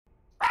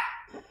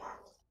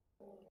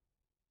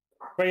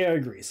Freya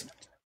agrees.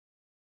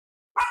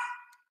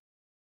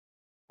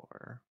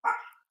 Or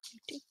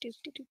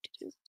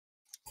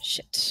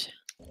Shit.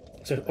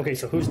 So okay,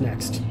 so who's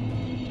next?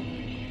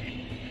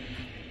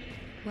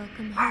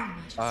 Welcome home,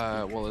 Majesty.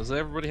 well, as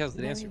everybody has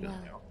the Very answer to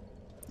well. now.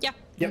 Yeah.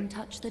 Yep. Then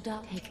touch the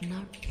dark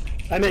ignorant.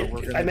 I meant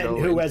we're gonna go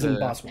who as in into-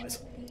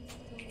 boss-wise.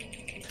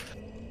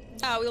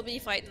 We'll be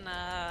fighting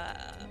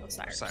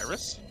Osiris.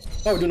 Cyrus?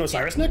 Oh, we're doing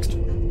Osiris next?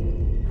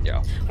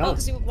 Yeah. Oh,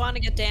 because we want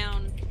to get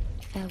down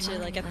to Farewell,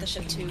 like get the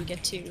ship to Earthling.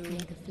 get to Fear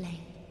the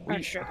flame.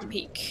 Archstroke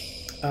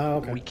Peak. Oh,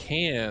 okay. We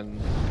can...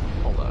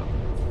 Hold on.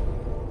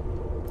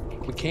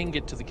 We can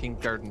get to the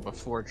King's Garden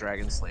before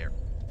Dragon Slayer,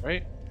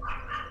 right?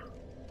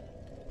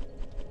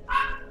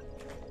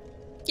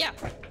 Yeah.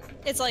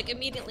 It's like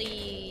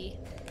immediately.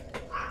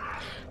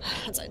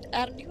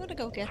 Adam, do you want to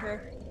go get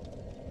her?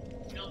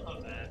 Don't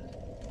love that.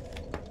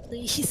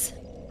 Please.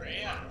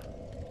 Freya!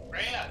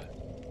 Freya!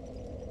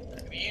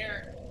 Come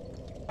here!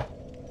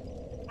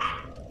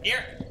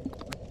 Here!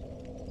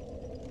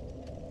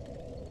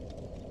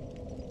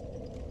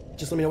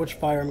 Just let me know which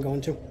fire I'm going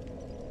to.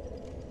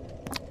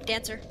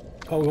 Dancer.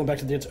 Oh, we're going back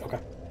to the answer. Okay.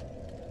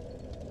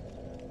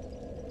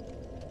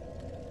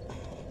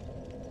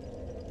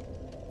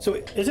 So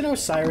isn't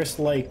Osiris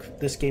like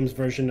this game's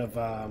version of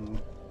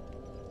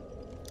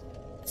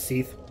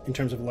Seath in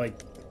terms of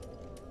like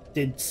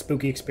did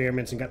spooky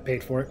experiments and got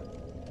paid for it?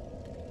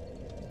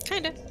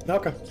 Kinda.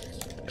 Okay.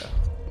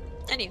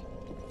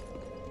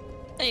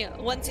 Anyway,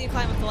 once you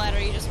climb up the ladder,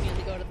 you just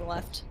immediately go to the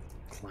left.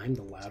 Climb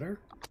the ladder?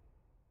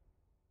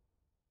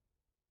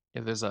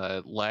 Yeah, there's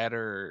a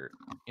ladder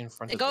in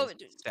front of Go the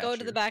to the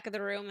statue. back of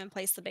the room and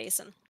place the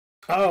basin.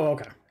 Oh,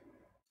 okay.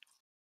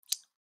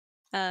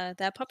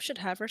 That pup should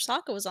have her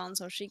Sakos on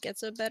so she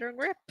gets a better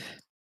grip.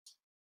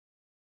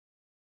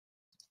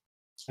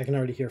 I can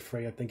already hear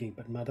Freya thinking,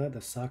 but mother,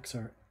 the socks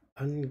are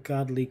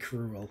ungodly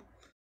cruel.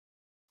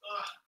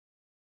 Ugh.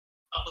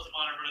 I'll put them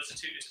on her, but it's a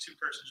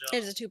two-person job.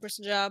 It is a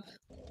two-person job.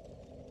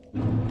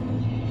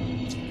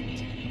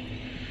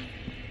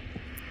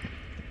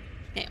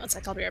 Hey, one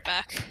sec, I'll be right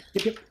back.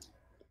 Yep, yep.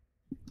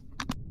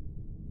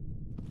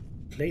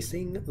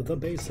 Placing the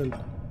basin.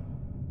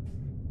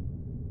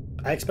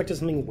 I expected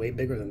something way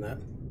bigger than that.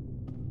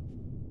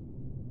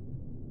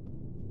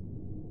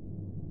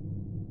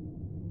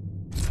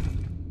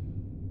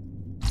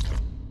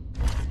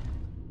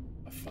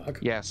 The fuck?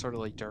 Yeah, sort of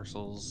like Dark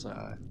Souls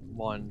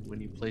 1, when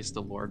you place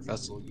the Lord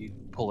Vessel, you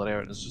pull it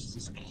out and it's just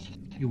this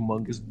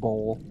humongous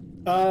bowl.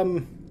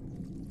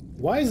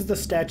 Why is the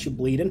statue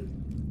bleeding?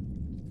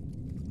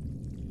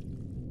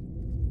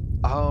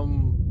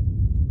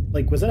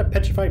 Like, was that a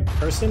petrified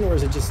person, or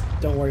is it just,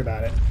 don't worry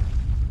about it?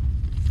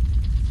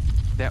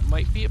 That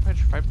might be a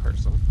petrified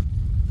person.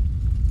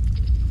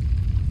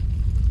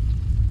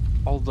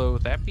 Although,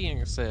 that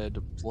being said,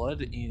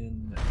 blood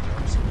in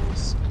Dark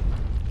Souls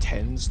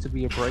tends to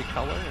be a bright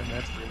color, and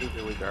that's really,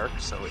 really dark,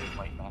 so it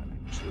might not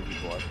actually be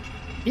blood.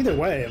 Either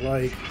way,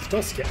 like,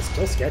 still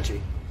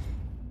sketchy.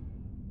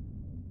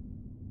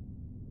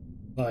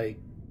 Like,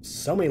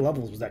 so many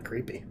levels was that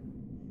creepy.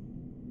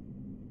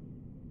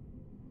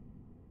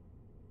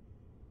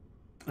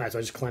 Alright, so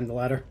I just climbed the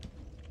ladder.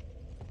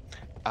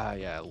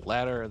 Yeah,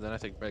 ladder, and then I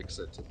think Meg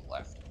said to the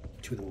left.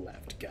 To the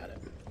left, got it.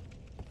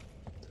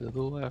 To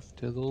the left,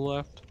 to the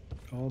left.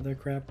 All their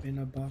crap in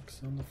a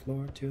box on the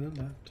floor to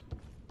the left.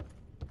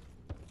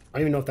 I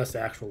don't even know if that's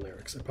the actual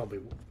lyrics. I probably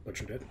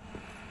butchered it.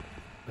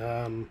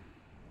 Oh,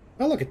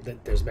 look at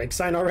that. There's Meg's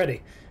sign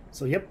already.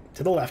 So, yep,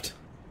 to the left.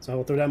 So I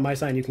will throw down my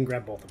sign. You can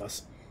grab both of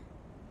us.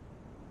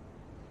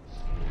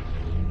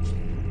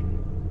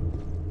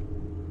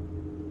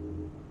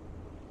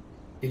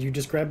 Did you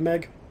just grab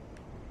Meg?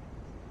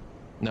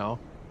 No.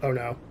 Oh,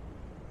 no.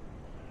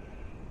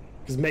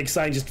 Because Meg's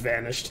sign just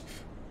vanished.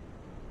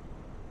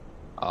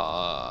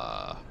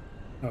 Oh,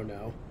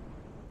 no.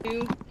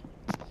 Alright,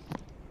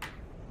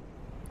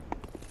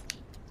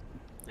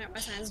 my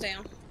sign's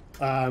down.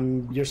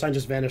 Your sign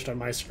just vanished on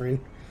my screen.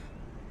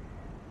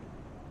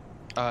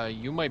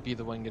 You might be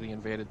the one getting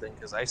invaded then,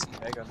 because I see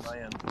Meg on my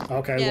end.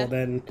 Okay, Yeah. well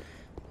then,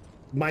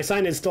 my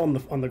sign is still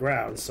on the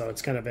ground, so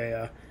it's kind of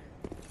a.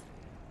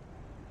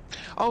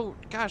 Oh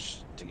gosh,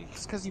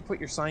 it's because you put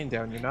your sign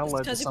down. You're not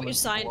allowed to 'cause you put summon your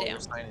sign people while down.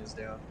 your sign is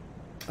down.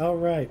 All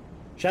right,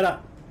 shut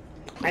up.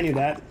 I knew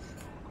that.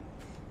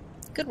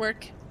 Good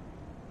work.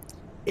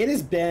 It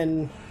has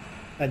been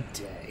a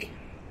day.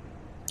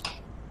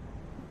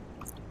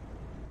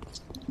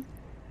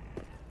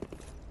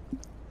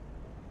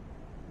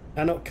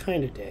 I know,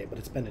 kind of day, but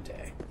it's been a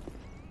day.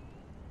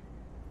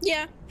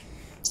 Yeah.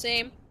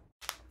 Same.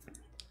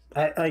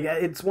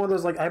 It's one of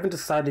those, like, I haven't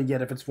decided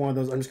yet if it's one of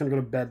those, I'm just gonna go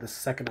to bed the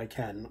second I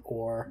can,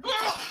 or...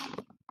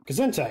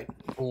 Gesundheit.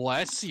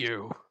 Bless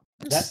you.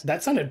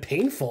 That sounded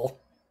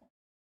painful.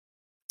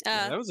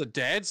 Yeah, that was a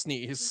dad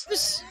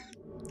sneeze.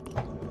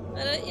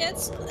 Yeah,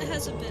 it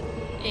hasn't been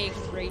a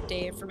great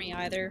day for me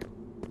either.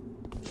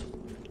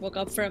 Woke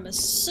up from a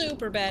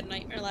super bad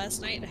nightmare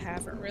last night.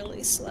 Haven't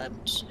really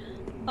slept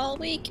all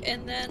week,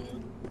 and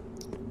then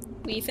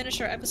we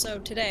finished our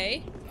episode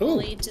today.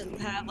 only to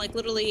have like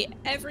literally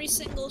every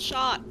single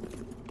shot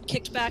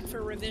kicked back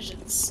for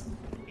revisions.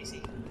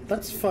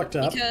 That's fucked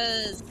up.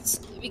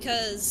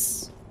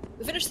 Because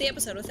we finished the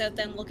episode without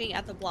them looking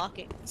at the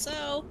blocking.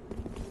 So,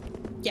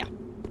 yeah.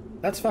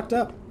 That's fucked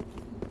up.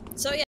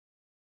 So yeah.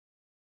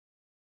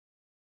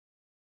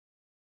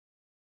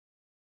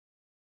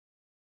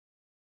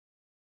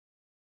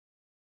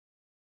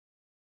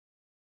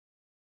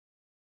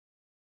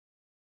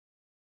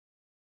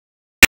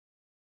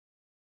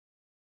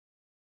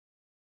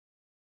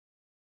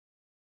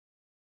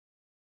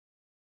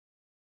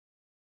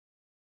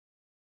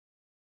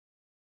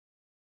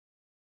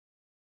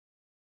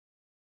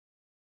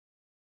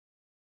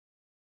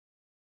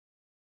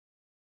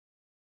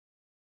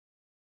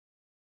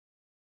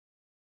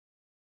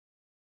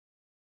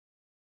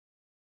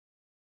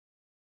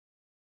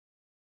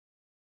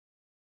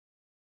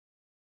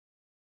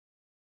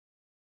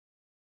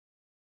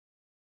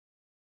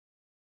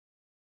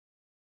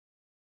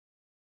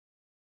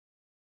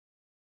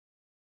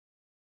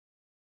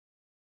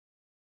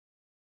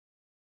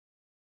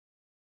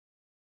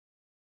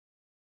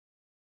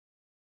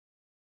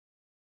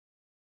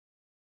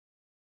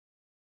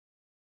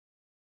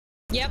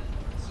 Yep.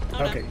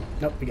 Oh, Okay.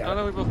 Nope, we got it.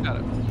 No, we both got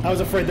it. I was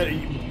afraid that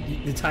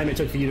the time it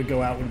took for you to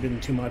go out would have been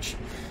too much.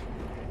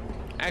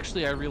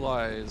 Actually, I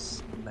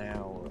realize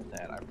now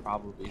that I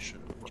probably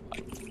should have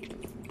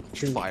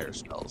put fire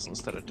spells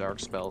instead of dark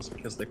spells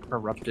because the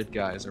corrupted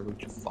guys are weak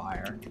to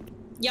fire.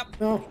 Yep.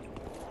 Oh,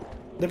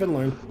 live and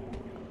learn.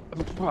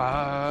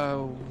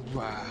 Wow.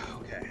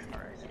 Okay. All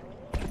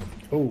right.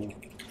 Oh.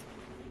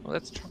 Well,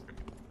 that's chunk.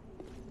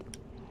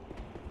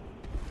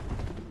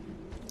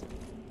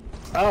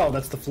 Oh,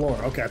 that's the floor.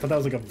 Okay, I thought that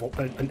was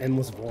like an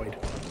endless void.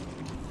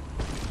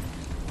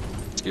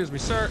 Excuse me,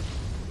 sir.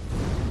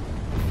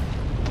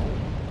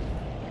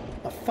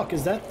 The fuck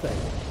is that thing?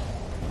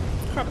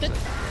 Corrupted.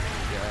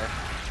 Yeah.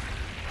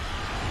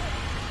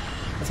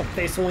 That's a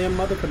face only a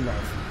mother could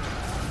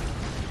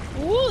love.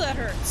 Ooh, that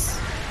hurts.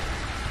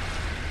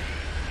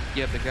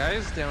 Yeah, the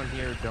guys down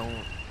here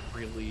don't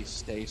really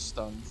stay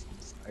stunned from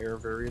fire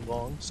very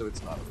long, so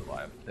it's not a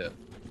reliable hit.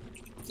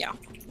 Yeah.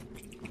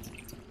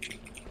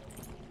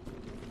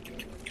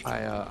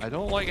 I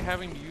don't like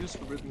having to use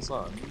Forbidden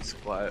Suns,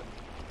 but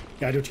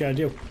Gotta do what you gotta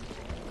do.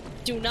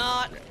 Do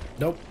not.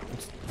 Nope.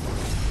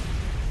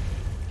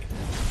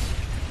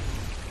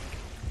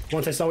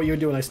 Once I saw what you were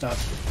doing, I stopped.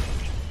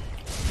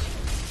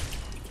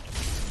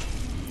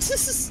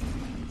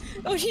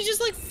 Oh, she just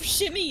like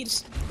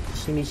shimmied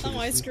Shimmy, on shimmy,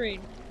 my shimmy.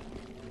 screen.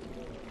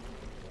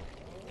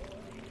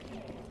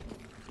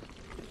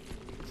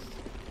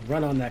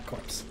 Run on that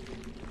corpse.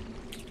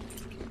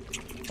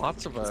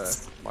 lots of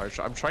large.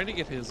 I'm trying to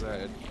get his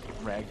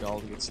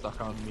ragdoll to get stuck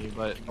on me,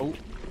 but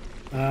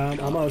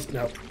Almost.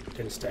 No,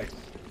 didn't stay.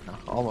 no,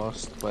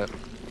 almost, but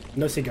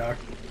No cigar.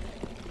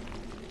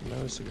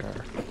 no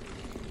cigar.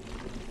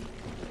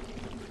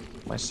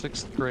 My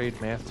 6th grade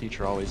math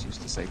teacher always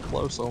used to say,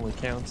 "Close only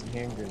counts in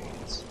hand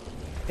grenades."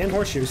 And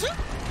horseshoes.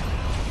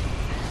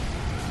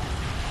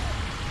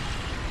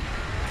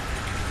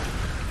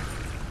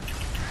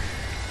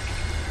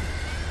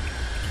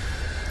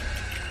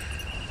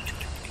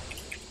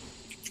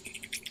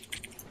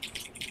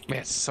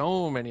 Man,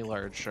 so many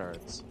large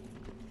shards.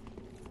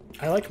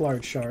 I like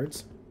large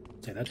shards.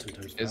 Say that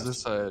sometimes. Is fast.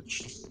 this a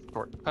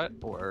shortcut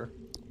or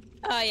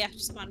Yeah,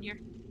 just come on here.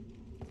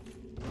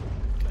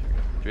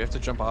 do we have to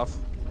jump off?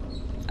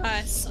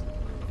 So,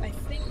 I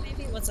think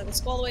maybe, let's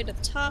go all the way to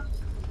the top.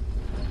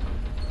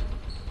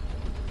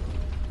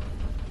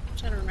 I'm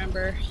trying to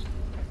remember.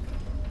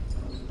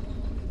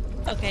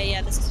 Okay,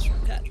 yeah, this is a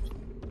shortcut.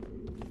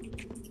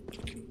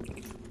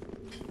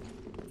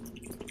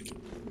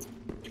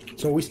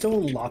 So are we still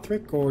in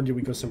Lothric, or did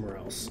we go somewhere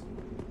else?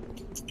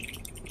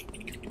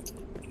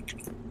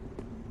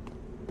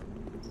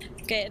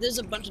 Okay, there's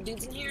a bunch of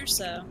dudes in here,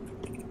 so...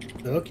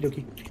 Okie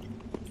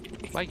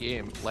dokie. My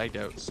game lagged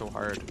out so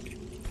hard.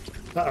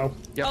 Uh-oh.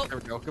 Yep, Oh. there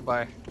we go.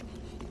 Goodbye.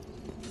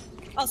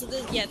 Also,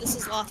 this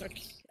is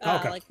Lothric.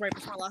 Okay. Like, right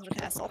before Lothric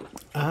Castle.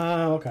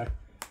 Ah, okay.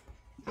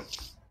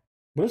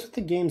 What is with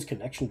the game's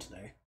connection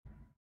today?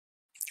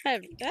 Hey,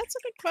 that's a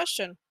good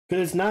question.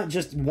 Because it's not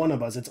just one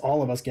of us, it's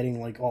all of us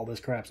getting, like, all this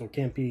crap, so it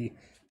can't be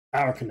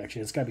our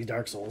connection. It's gotta be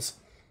Dark Souls.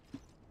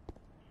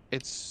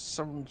 It's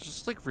some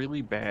just like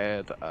really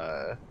bad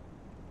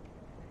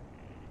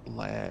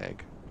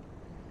lag.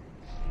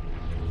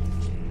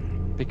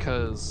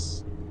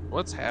 Because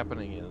what's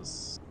happening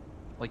is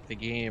like the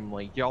game,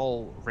 like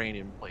y'all ran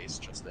in place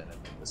just then and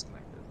then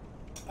disconnected.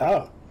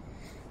 Oh.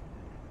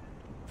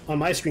 On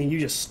my screen, you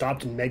just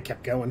stopped and Meg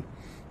kept going.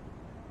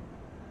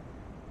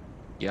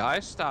 Yeah, I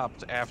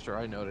stopped after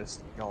I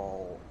noticed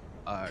y'all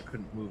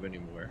couldn't move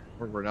anymore.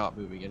 Or were not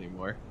moving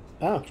anymore.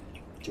 Oh,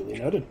 duly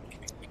noted.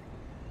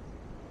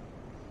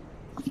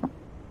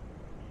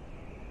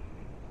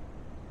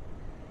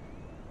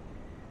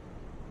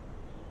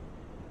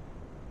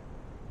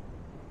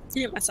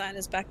 Yeah, my sign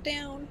is back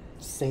down.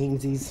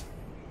 Samesies.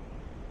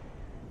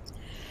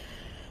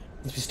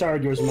 If you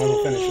started yours, you might as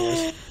well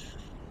finish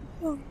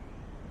yours.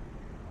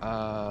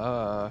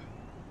 Okay.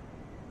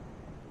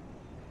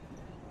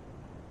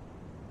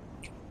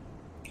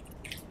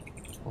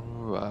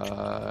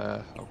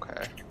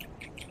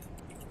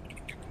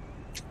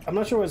 I'm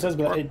not sure what it says,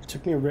 but it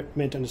took me a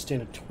minute to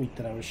understand a tweet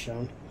that I was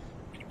shown.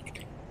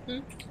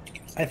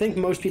 I think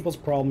most people's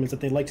problem is that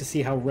they like to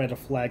see how red a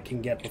flag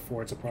can get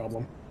before it's a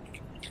problem.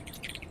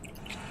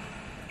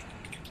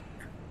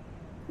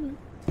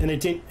 And it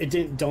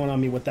didn't dawn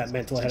on me what that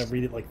meant until I had to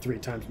read it like 3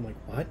 times. I'm like,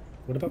 what?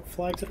 What about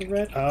flags that are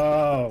red?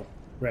 Oh,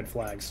 red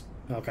flags.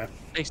 Okay.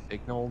 They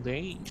signal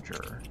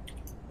danger.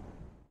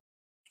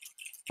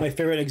 My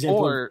favorite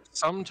example. Or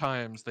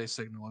sometimes they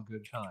signal a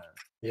good time.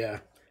 Yeah.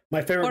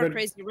 My favorite. Or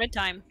crazy red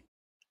time.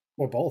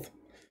 Or both.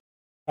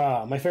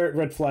 My favorite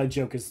red flag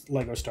joke is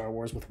Lego Star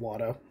Wars with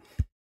Watto.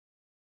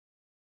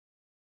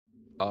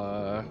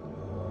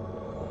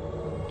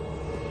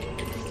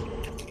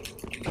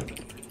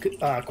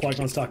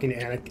 Qui-Gon's talking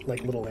to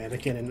little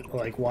Anakin, and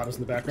like Watto's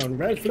in the background.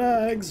 Red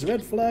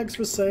flags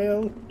for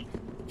sale.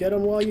 Get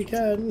them while you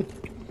can.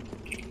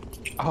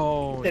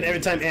 Oh. And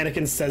every time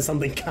Anakin says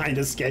something kind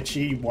of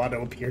sketchy,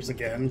 Watto appears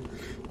again.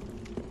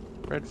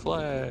 Red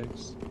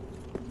flags.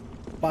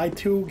 Buy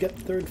 2, get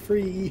the 3rd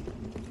free.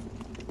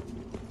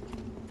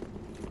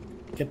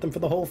 Get them for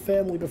the whole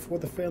family before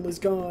the family's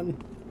gone.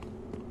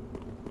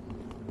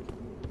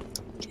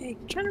 Okay,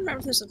 I'm trying to remember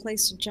if there's a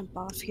place to jump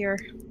off here.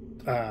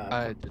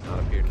 I did not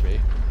appear to be.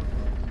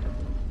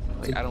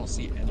 Like, I don't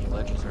see any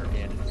ledges or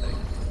anything.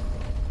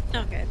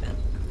 Okay, then.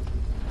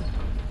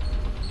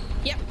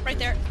 Yep, right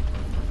there.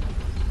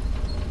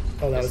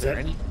 Oh, that was Is there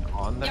it? anything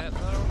on that,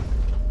 though?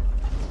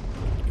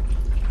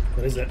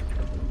 What is it?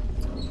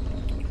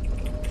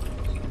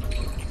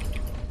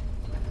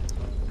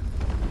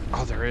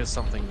 Oh, there is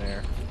something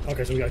there.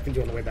 Okay, so we gotta do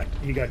it on the way back.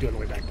 You gotta do it on the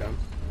way back down.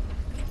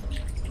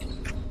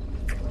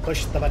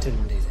 Push the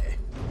button, Daisy.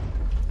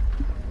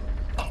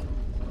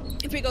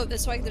 If we go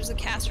this way, there's a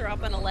caster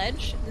up on a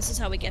ledge. This is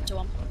how we get to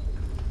him.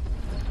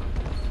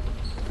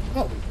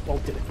 Oh, we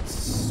both did it.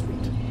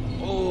 Sweet.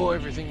 Oh,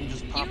 everything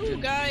just popped You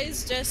in.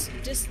 guys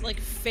just like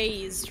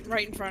phased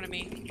right in front of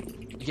me.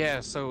 Yeah,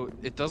 so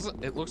it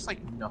looks like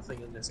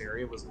nothing in this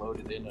area was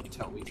loaded in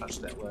until we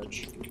touched that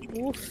ledge.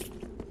 Oof.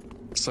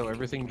 So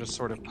everything just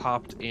sort of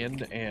popped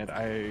in, and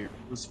I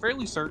was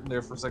fairly certain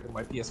there for a second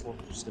my PS4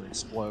 was just gonna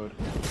explode.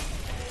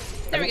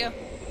 There we go.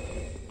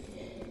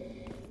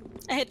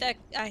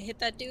 I hit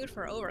that dude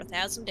for over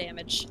 1,000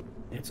 damage.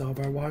 It's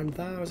over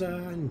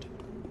 1,000.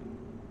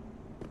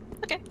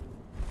 Okay.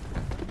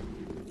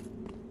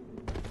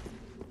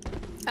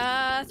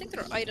 I think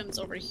there are items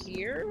over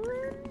here.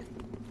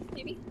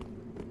 Maybe.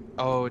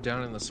 Oh,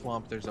 down in the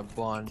swamp, there's a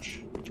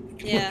bunch.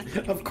 Yeah.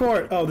 Of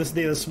course. Oh, this is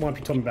the swamp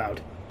you told me about.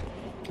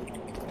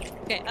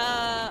 Okay.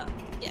 Yeah.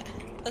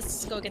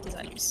 Let's go get these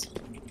items.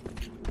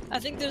 I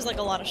think there's like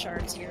a lot of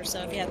shards here,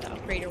 so if you have to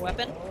upgrade your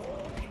weapon.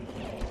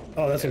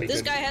 Oh, that's gonna be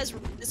This good. guy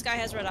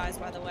has red eyes,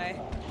 by the way.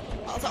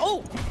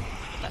 Oh!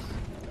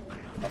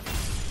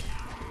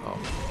 Oh.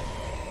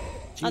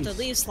 Oh, the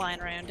leaves flying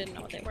around. Didn't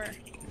know what they were.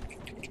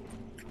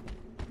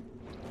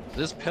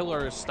 This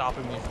pillar is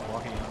stopping me from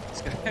walking on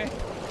this guy. There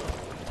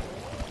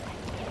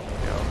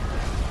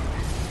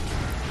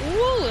we go.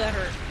 Ooh, that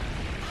hurt.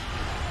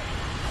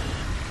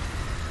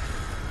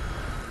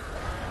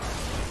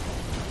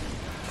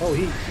 Oh,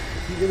 he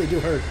really do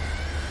hurt.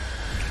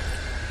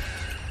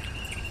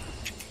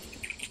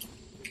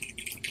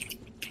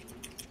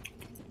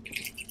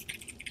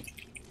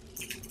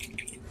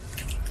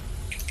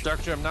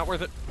 Dark Gem, not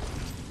worth it.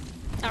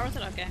 Not worth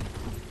it. Okay.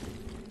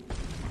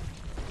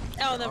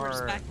 Oh, then we're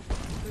just back.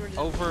 We're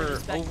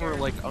just back Over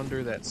here. like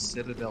under that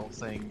citadel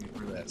thing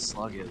where that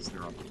slug is,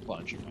 there are a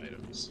bunch of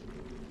items.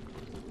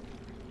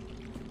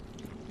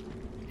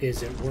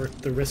 Is it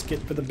worth the risk it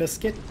for the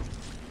biscuit?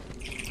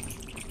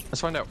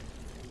 Let's find out.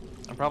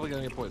 I'm probably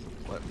gonna get poisoned,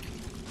 but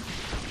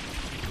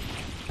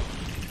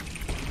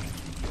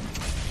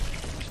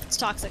It's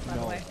toxic, by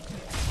the No. way.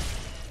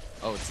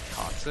 oh, it's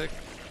toxic.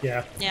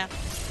 Yeah. Yeah.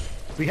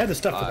 We had the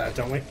stuff for that,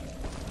 don't we?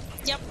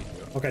 Yep.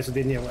 Okay, so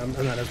then yeah, I'm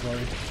not as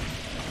worried.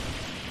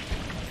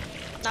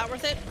 Not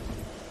worth it.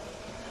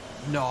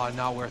 No,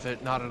 not worth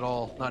it. Not at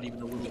all. Not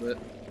even a little bit.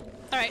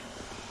 All right.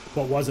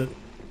 What was it?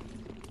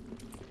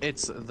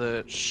 It's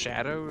the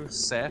Shadow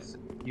Seth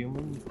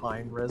human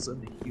pine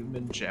resin,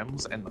 human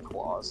gems, and the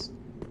claws.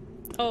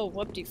 Oh,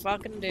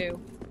 whoop-de-fucking-do.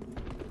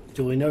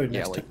 Duly noted.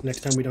 Yeah,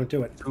 Next time we don't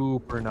do it.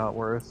 Super not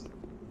worth.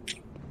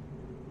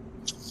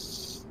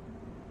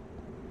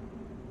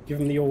 Give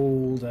him the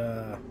old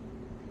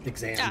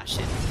exam. Ah,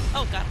 shit.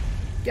 Oh, God.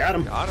 Got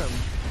him. Got him.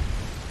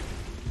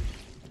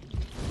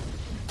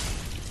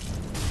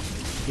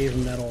 Gave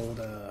him that old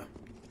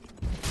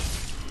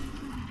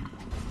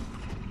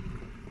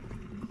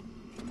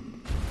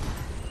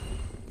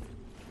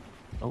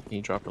Oh,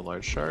 he dropped a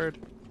large shard.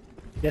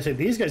 Yeah, so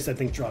these guys I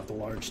think dropped the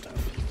large stuff.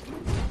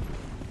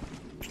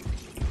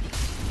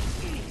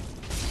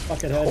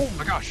 Buckethead. Oh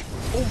my gosh!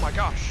 Oh my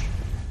gosh!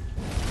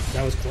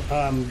 That was cool.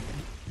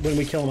 When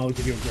we kill him, I'll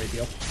give you a great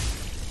deal.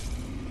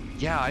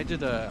 Yeah, I did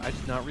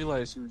not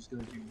realize he was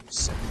going to do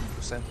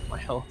 70% of my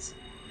health.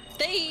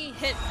 They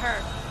hit her.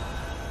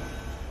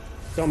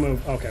 Don't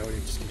move. Okay, we're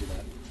just gonna do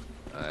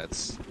that.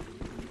 It's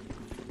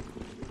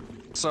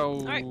so.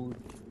 Alright.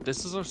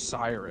 This is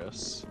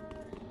Osiris.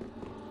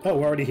 Oh,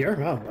 we're already here?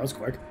 Oh, that was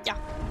quick. Yeah.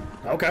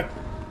 Okay.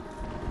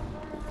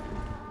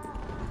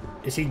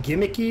 Is he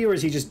gimmicky, or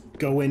is he just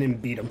go in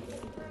and beat him?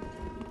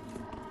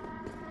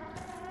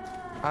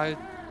 Oh,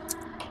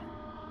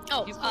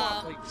 He's a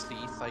lot like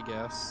Seath, I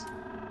guess.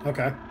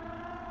 Okay.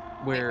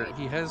 Where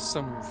he has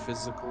some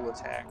physical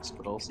attacks,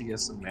 but also he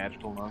has some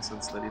magical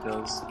nonsense that he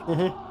does.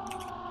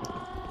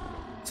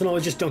 So no,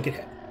 just don't get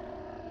hit.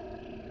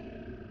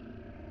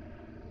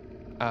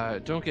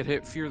 Don't get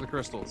hit, fear the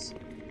crystals.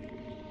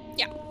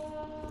 yeah.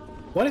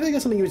 What if I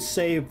got something you would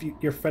say if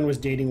your friend was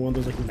dating one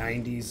of those like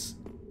 90s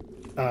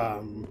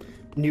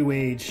new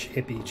age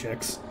hippie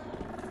chicks?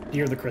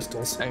 Fear the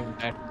crystals. And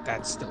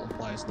that still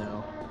applies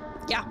now.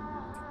 Yeah.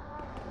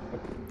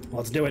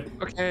 Let's do it.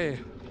 Okay.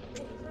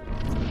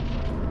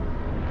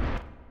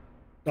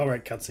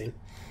 Alright, cutscene.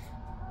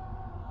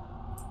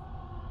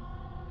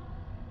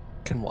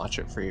 Can watch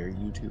it for your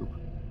YouTube.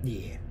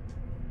 Yeah.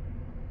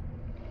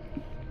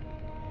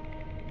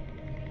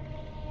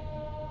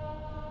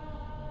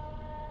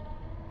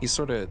 He's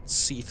sort of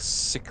Seath's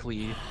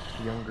sickly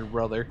younger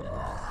brother.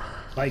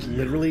 Like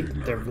literally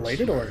they're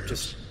related or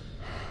just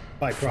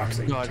by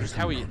proxy? No, just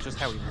how he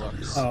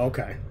looks. Oh,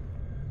 okay.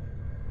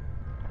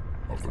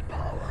 Of the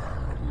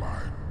power of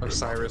my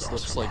Osiris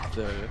looks like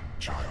the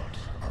child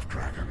of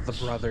dragons.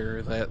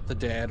 brother that the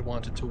dad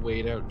wanted to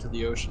wade out to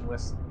the ocean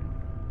with.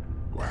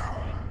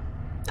 Well,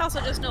 Also,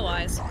 just no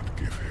eyes. not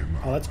give him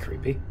Oh, that's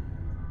creepy.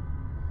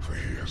 for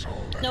he is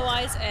all that No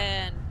I eyes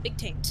and big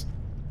taint.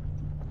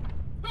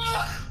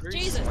 Very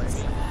Jesus.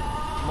 slimy.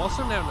 I'm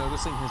also now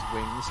noticing his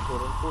wings,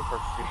 quote unquote,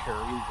 are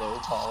very low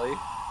poly.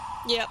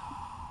 Yep.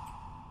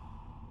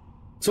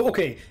 So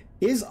okay,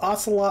 is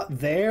Occelot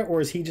there or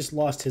has he just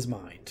lost his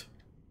mind?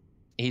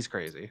 He's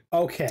crazy.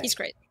 Okay. He's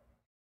great.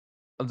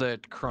 The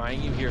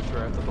crying you hear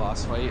throughout the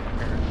boss fight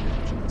apparently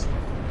originates from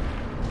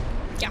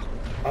him. Yeah.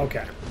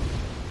 Okay.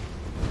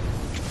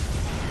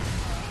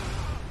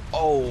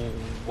 Oh,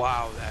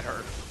 wow, that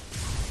hurt.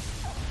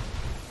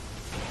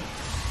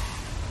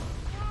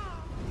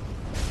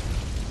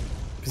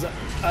 Because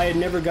I had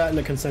never gotten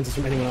a consensus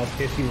from anyone else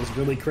if he was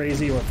really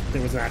crazy or if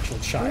there was an actual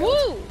child.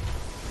 Woo!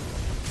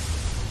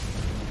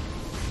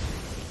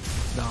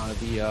 Nah,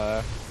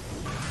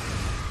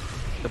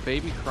 the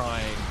baby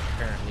crying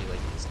apparently like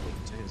is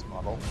linked to his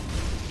model.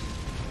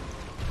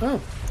 Oh,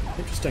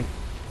 interesting.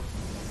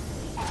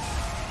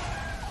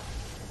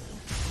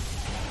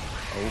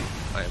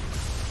 Oh, I'm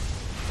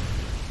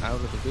out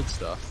of the good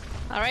stuff.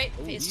 Alright,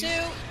 Oh, phase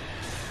he's- 2.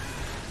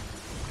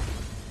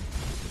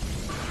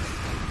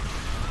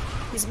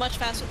 He's much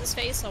faster with his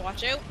face, so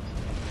watch out.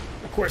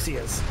 Of course he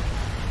is.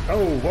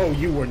 Oh, whoa,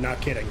 you were not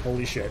kidding.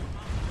 Holy shit.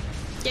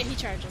 Yeah, he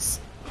charges.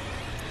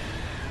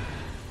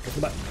 Go for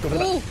the butt. Go for the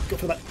butt. Ooh. Go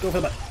for the butt. Go for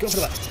the butt. Go for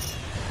the butt.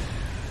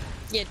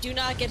 Yeah, do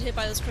not get hit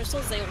by those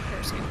crystals, they will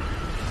curse you.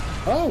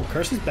 Oh,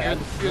 curse is bad.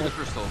 Fear the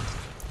crystal.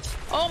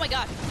 Oh my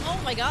god! Oh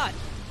my god!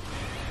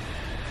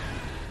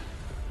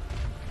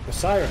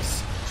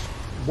 Osiris.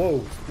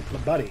 Whoa, my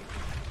buddy.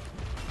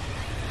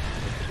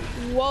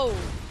 Whoa!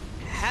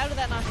 How did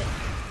that not hit?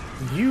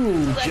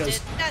 You That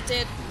just. did. That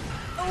did.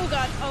 Oh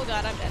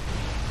god, I'm dead.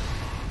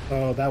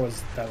 Oh, that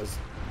was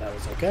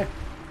okay.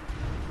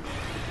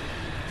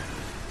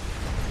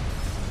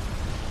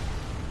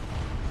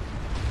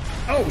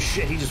 Oh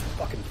shit, he just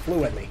fucking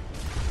flew at me.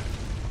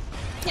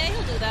 Yeah,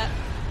 he'll do that.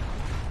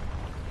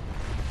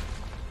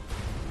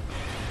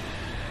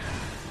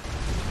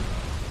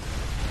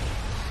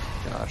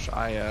 Gosh,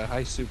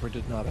 I super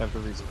did not have the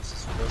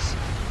resources for this.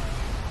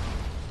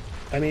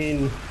 I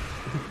mean,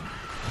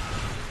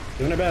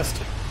 doing our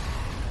best.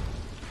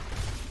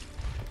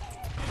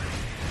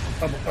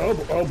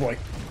 Oh boy.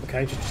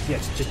 Okay,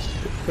 just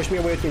push me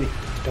away with me.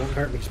 Don't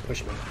hurt me, just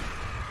push me.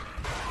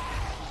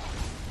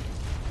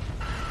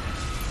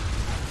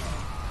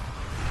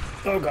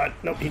 Oh god,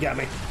 nope, he got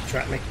me.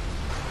 Trapped me.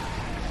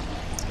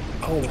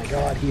 Oh my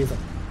god, he is a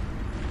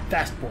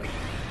fast boy.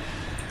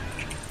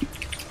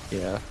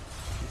 Yeah.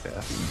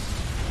 Fast.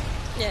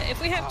 Yeah,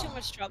 if we have too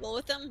much trouble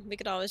with them, we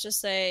could always just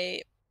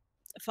say,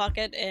 fuck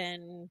it,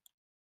 and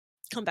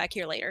come back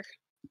here later.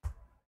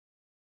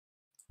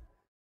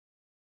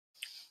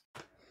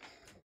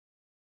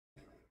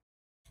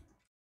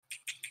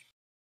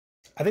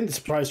 I think the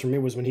surprise for me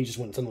was when he just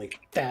went suddenly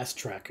fast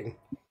tracking.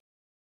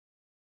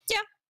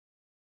 Yeah.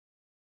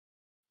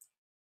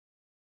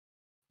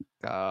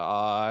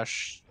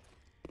 Gosh.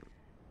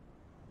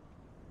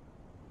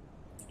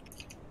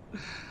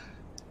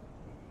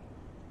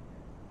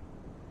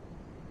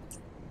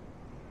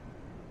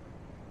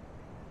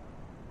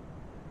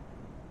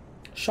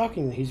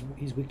 Shocking that he's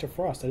weak to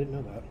frost. I didn't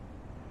know that.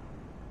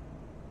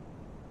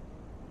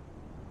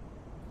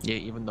 Yeah,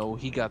 even though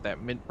he got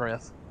that mint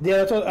breath. Yeah,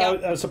 that's what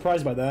Yep. I was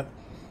surprised by that.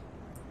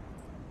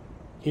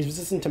 He's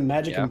resistant to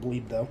magic Yeah. and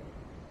bleed, though.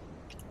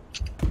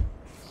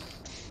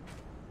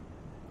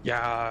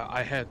 Yeah,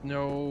 I had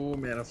no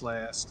mana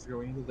flask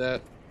going into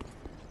that.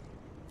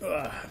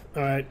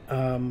 Alright,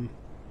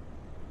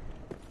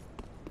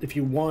 if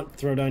you want,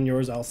 throw down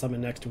yours, I'll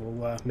summon next, and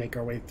we'll make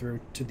our way through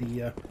to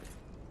the...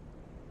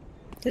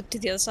 To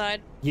the other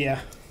side?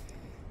 Yeah.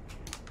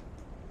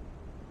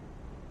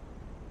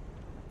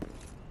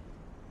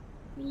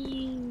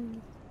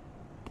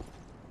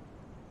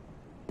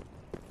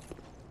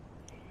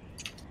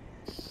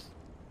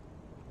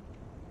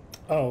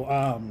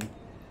 Oh,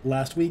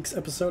 last week's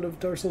episode of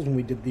Dark Souls, when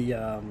we did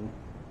the,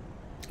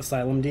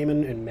 Asylum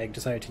Demon, and Meg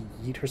decided to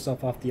yeet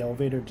herself off the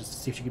elevator just to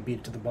see if she could beat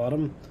it to the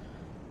bottom.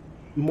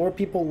 More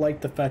people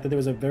liked the fact that there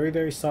was a very,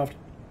 very soft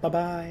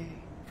bye-bye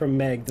from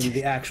Meg than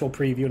the actual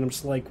preview, and I'm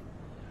just like,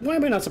 why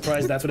am I not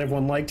surprised that's what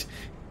everyone liked?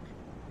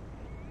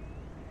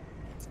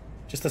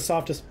 Just the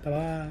softest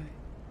bye-bye.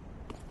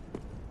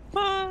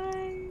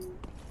 Bye!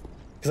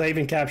 Because I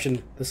even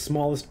captioned the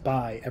smallest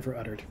bye ever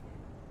uttered.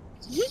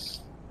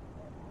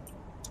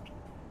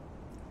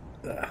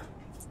 Ugh.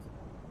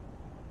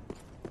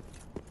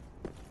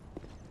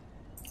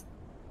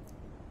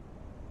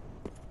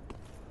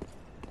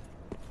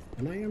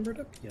 Am I embered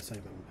up? Yes, I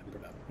am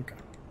embered up. Okay.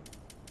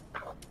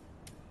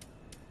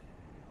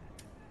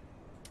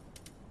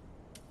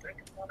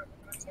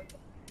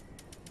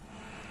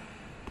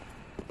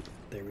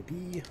 There we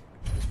be.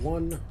 There's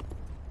one.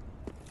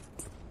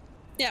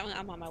 Yeah,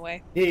 I'm on my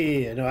way.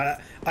 Yeah. No,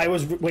 I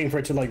was waiting for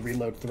it to like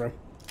reload through.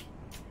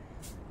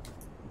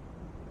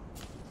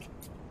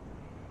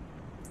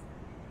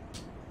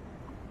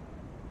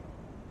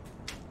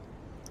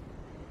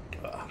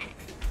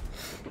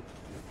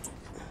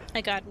 I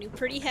got a new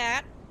pretty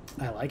hat.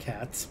 I like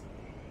hats.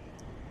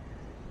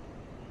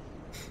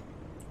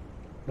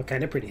 What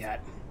kind of pretty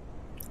hat?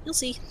 You'll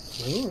see.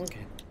 Oh,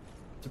 okay.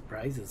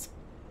 Surprises.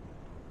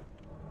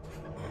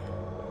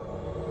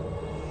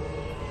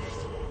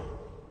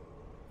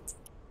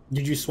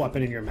 Did you swap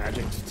in your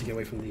magic just to get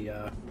away from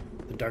the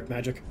dark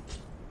magic?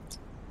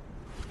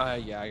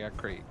 Yeah, I got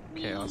great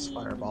chaos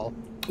fireball.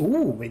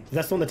 Ooh, wait,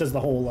 that's the one that does the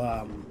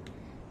whole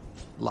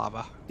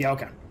Lava. Yeah,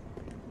 okay.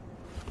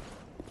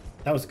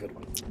 That was a good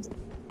one.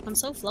 I'm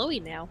so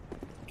flowy now.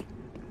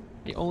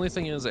 The only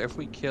thing is, if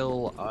we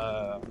kill,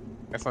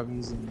 if I'm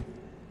using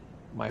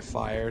my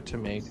fire to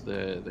make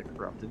the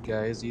corrupted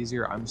guys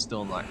easier, I'm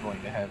still not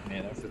going to have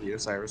mana for the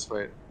Osiris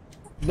fight.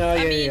 No,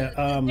 I mean,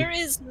 yeah. there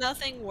is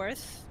nothing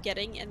worth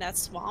getting in that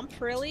swamp,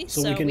 really,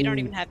 So so we we don't can-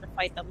 even have to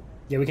fight them.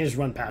 Yeah, we can just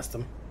run past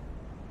them.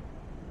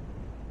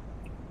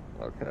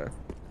 Okay.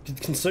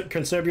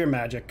 Conserve your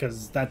magic,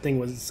 because that thing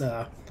was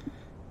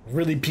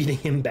really beating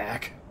him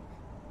back.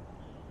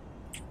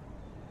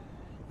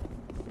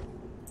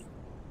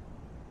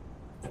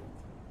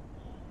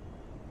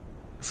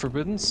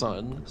 Forbidden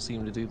Sun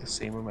seemed to do the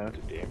same amount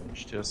of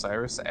damage to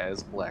Osiris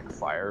as Black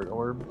Fire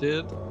Orb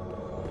did.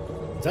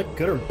 Is that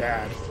good or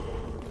bad?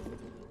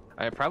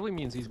 It probably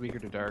means he's weaker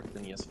to dark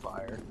than he is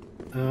fire.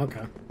 Oh,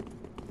 okay.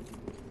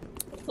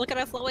 Look at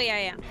how flowy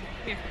I am.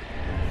 Here.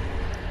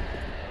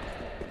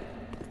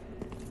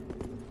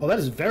 Oh, that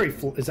is very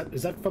is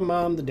that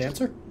from the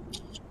dancer?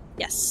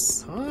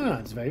 Yes. Ah,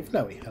 it's very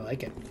flowy. I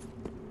like it.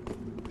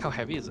 How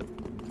heavy is it?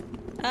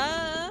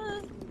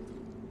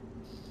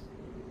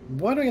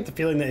 Why do I get the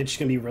feeling that it's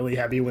gonna be really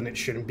heavy when it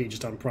shouldn't be,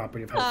 just on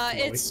property of how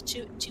flowy? It's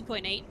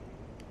 2.8.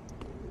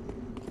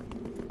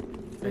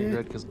 Very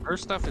good, because her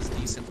stuff is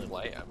decently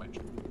light. I'm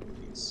actually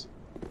pleased.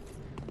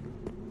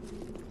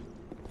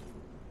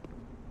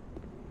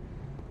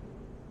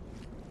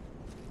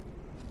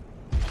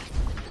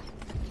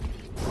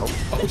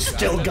 Oh,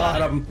 still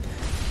got him.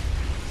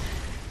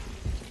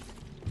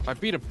 I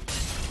beat him.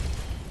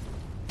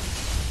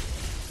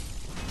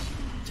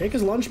 Take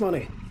his lunch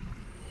money.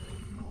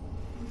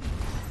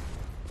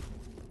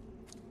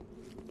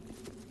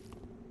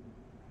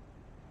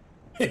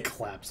 It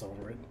claps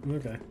over it.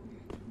 Okay.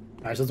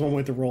 Alright, so that's one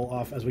way to roll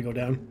off as we go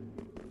down.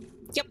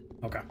 Yep.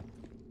 Okay.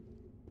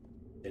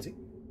 Daisy?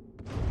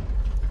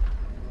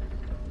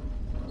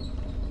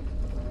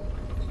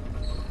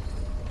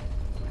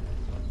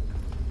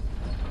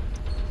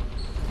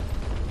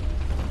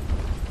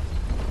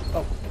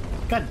 Oh,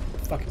 God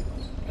fucking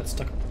got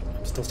stuck.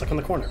 I'm still stuck on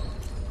the corner.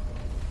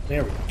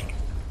 There we go.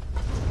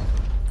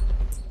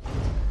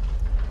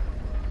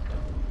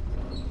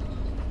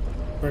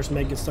 First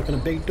Meg gets stuck on a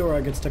big door,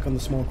 I get stuck on the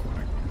small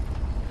corner.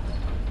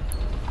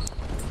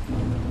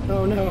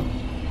 Oh no!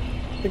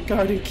 The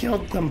guardian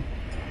killed them!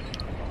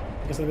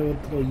 I guess I'll go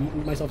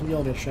yeet myself in the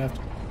elevator shaft.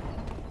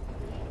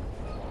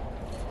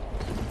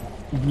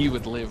 You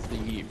would live the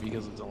heat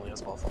because it's only a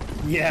small fall.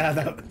 Yeah,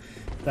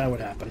 that would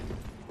happen.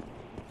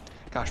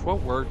 Gosh,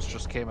 what words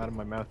just came out of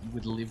my mouth? You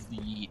would live the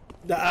heat.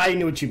 I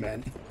knew what you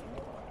meant.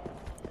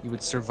 You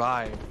would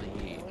survive the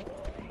heat.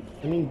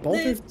 I mean, both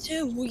are... Live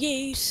to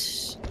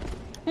eat.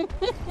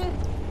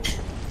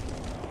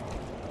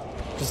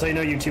 Just so you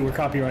know, you two were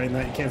copywriting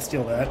that. You can't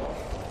steal that.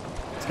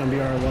 It's gonna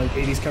be our, like,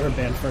 80s cover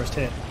band first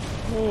hit.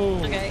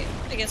 Okay,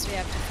 I guess we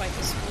have to fight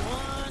this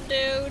one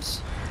dude.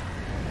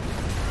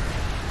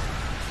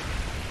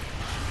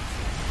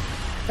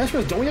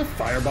 Actually, don't we have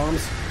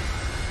firebombs?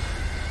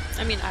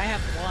 I mean, I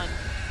have one.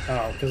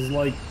 Oh, because,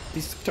 like,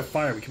 These switch to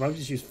fire. We can probably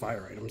just use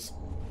fire items.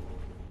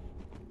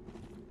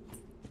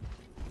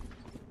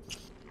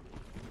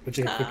 Would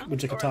you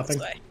like a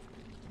topping?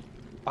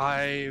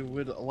 I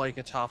would like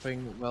a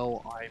topping.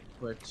 Well, I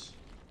put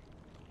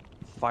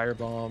fire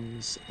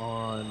bombs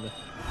on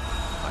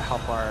my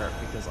hotbar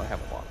because I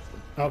have a lot of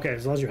them. Okay,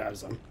 as long as you have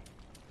some.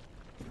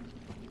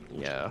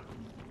 Yeah,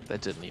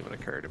 that didn't even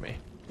occur to me.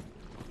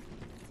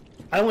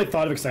 I only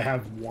thought of it because I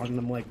have one, and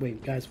I'm like,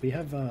 wait, guys, we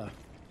have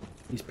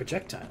these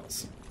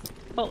projectiles.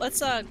 Well, let's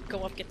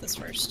go up get this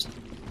first.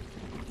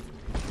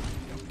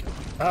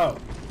 Oh,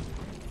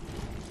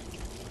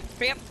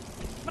 Hurry up.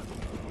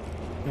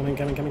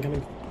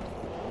 coming.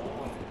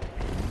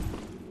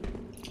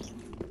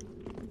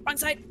 Wrong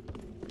side.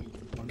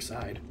 Wrong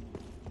side.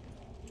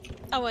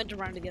 I went to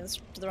run to the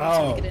wrong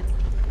side to get in.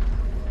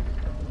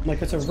 Like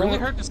it's a It's really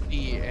hard to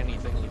see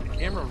anything. Like, the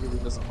camera really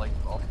doesn't like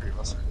all three of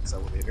us are in this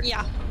elevator.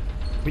 Yeah.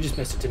 We just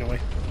missed it, didn't we?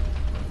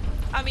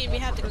 I mean, we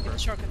had to go get the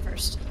shortcut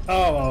first.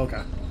 Oh,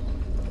 okay.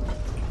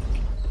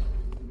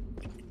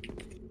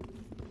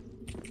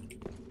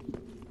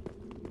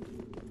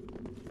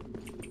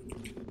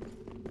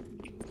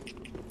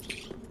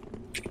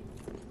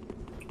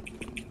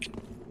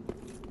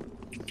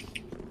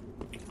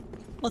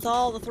 With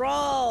all the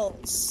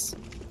thralls.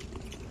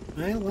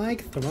 I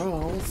like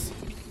thralls.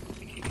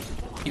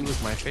 He was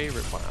my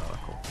favorite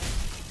Bionicle.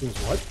 He was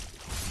what?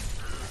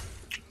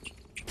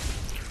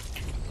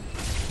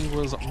 He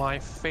was my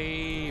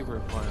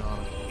favorite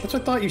Bionicle. That's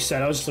what I thought you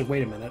said. I was just like,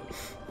 wait a minute.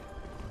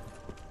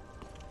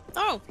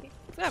 Oh,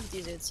 what happened to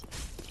these dudes?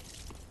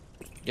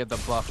 Yeah, the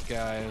buff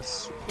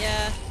guys.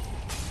 Yeah.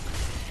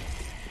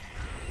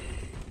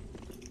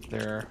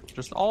 They're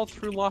just all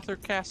through Lothar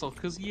Castle,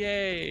 cause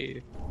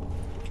yay!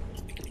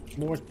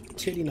 More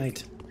titty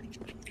night.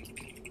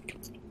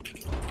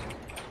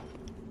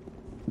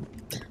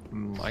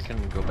 I can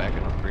go back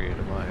and upgrade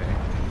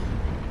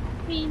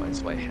my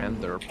slight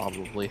hand there,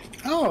 probably.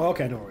 Oh,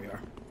 okay, I know where we are.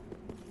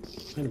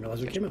 I didn't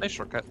realize we came up. Nice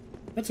shortcut.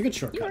 That's a good You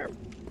shortcut. are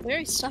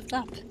very stuffed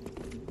up.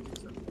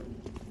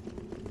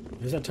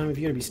 There's that time of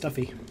year to be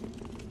stuffy.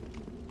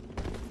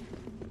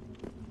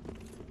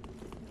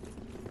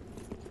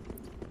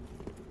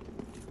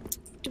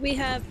 Do we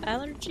have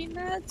allergy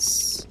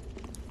meds?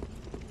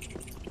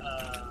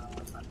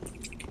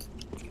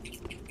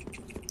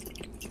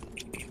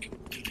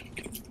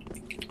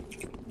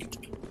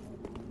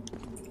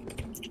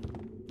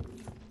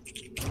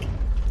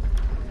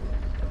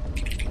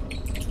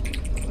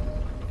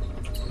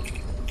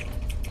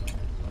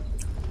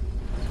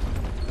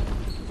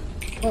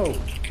 Oh,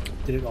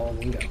 did it all in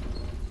one go.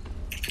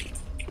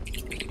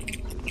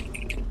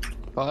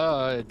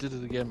 It did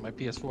it again, my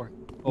PS4.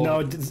 Oh. No,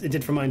 it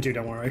did for mine too,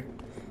 don't worry.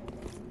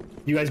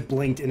 You guys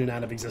blinked in and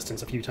out of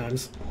existence a few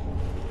times.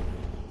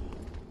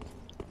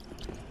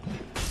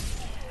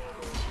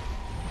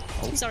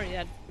 He's already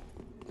dead.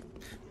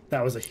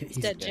 That was a he's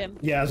Dead Jim.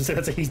 Yeah, I was gonna say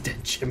that's a he's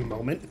dead Jim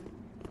moment.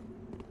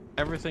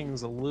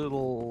 Everything's a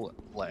little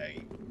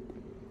laggy.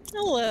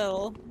 A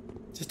little.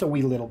 Just a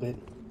wee little bit.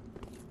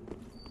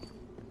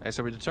 Okay,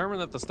 so we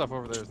determined that the stuff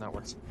over there is not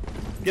worse.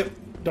 Yep.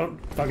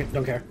 Fuck it,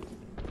 don't care.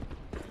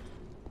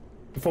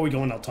 Before we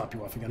go in, I'll top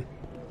you off again.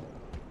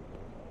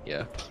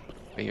 Yeah,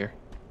 right here.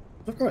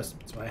 Of course,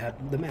 that's why I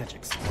had the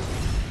magics.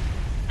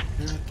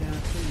 I've got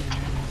the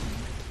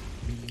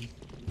magic.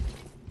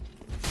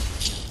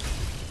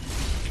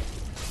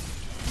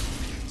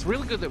 It's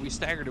really good that we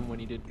staggered him when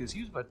he did, because he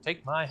was about to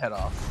take my head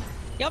off.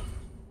 Yep.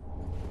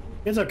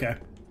 It's okay.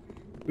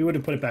 We would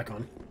have put it back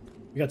on.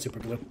 We got super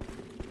glue.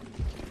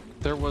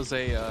 There was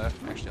a,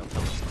 actually I'll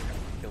tell this, I'm gonna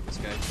kill this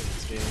guy because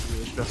it's getting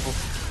really stressful.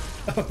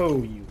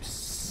 Oh, you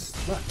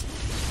slut.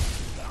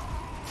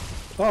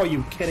 Oh,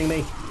 you kidding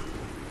me?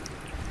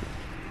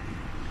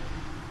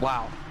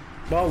 Wow.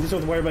 Well, at least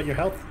don't have to worry about your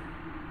health.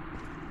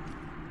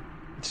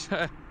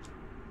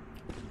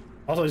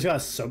 Also, he's got a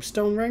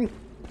soapstone ring?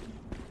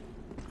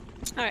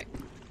 Alright.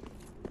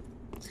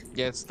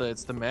 Yeah, it's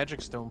the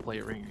magic stone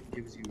plate ring. It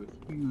gives you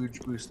a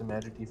huge boost in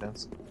magic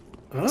defense.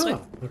 Oh, Sweet.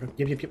 okay.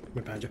 Yep.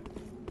 Right behind you.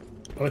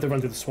 I'll have to run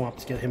through the swamp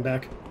to get him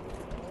back.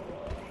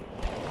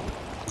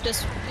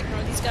 Just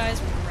ignore these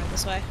guys. We're gonna run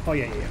this way. Oh,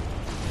 yeah.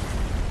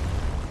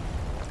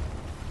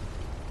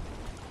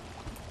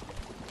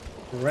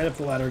 Right up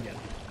the ladder again.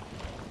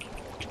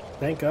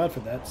 Thank God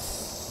for that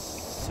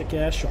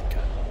sick-ass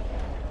shortcut.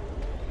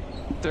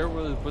 There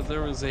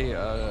was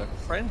a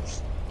French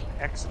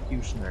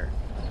executioner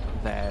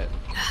that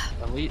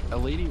a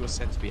lady was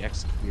set to be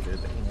executed,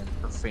 and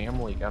her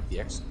family got the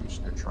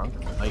executioner drunk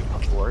the night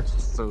before,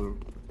 so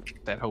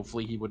that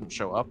hopefully he wouldn't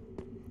show up.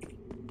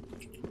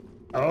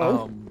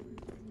 Oh.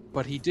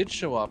 But he did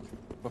show up,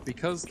 but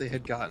because they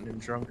had gotten him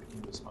drunk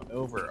and he was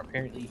hungover,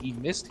 apparently he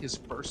missed his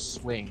first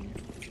swing.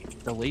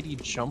 The lady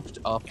jumped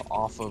up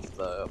off of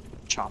the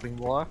chopping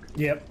block.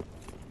 Yep.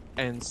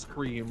 And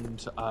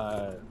screamed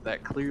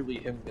that clearly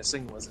him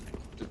missing was an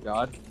act of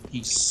God.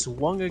 He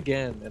swung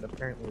again and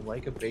apparently,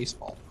 like a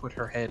baseball, put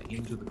her head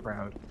into the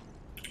crowd.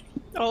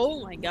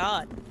 Oh my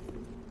god.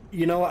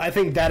 You know, I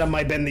think that might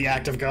have been the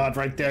act of God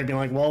right there, being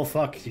like, well,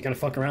 fuck, you gotta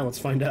fuck around, let's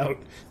find out.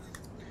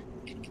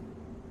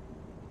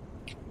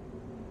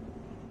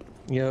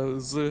 Yeah,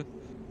 it's a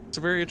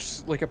very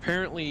interesting. Like,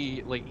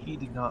 apparently, like, he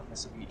did not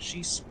miss a beat.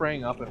 She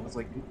sprang up and was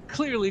like,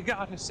 "Clearly,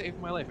 God has saved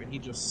my life," and he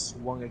just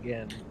swung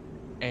again,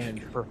 and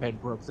her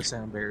head broke the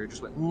sound barrier.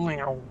 Just went.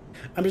 Meow.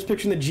 I'm just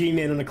picturing the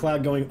G-Man in the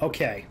cloud going,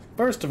 "Okay,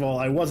 first of all,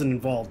 I wasn't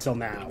involved till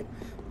now.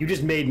 You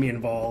just made me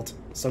involved,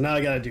 so now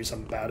I gotta do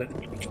something about it."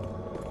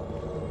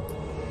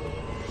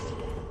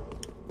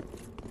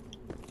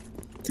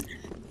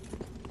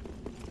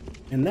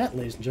 And that,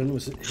 ladies and gentlemen,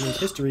 was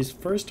history's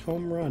first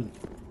home run.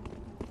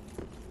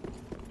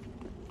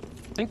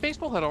 I think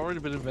baseball had already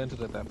been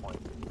invented at that point.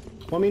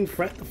 Well, I mean,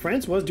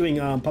 France was doing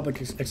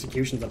public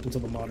executions up until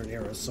the modern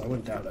era, so I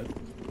wouldn't doubt it.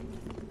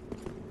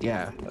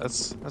 Yeah,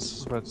 that's what I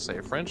was about to say.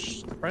 The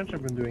French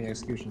have been doing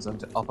executions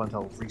up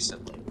until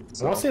recently.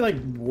 So. I'll say, like,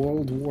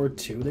 World War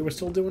II, they were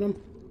still doing them.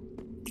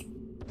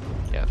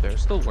 Yeah, they're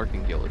still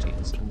working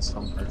guillotines in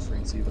some parts of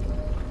France, even.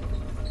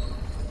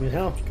 I mean,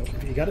 hell,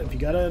 if you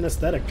got an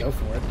aesthetic, go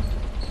for it.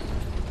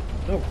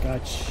 Oh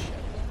god, shit.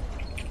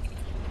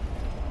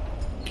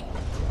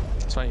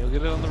 It's fine, you'll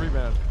get it on the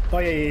rebound. Oh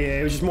yeah.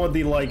 It was just more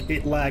the like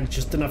it lagged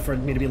just enough for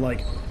me to be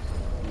like,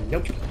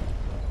 nope.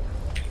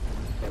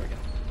 There we go.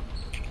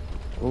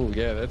 Oh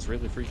yeah, that's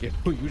really freaky.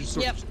 Oh, you just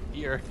sort of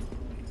here.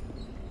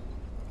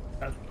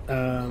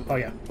 Oh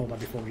yeah. Hold on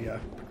before we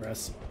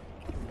progress.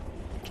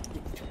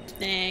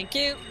 Thank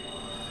you.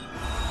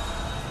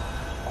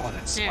 Oh,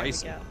 that's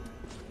spicy. There we go.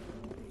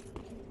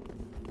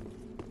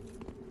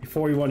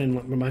 Before we run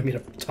in, remind me to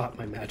top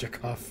my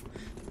magic off.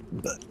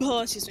 Oh,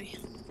 excuse me.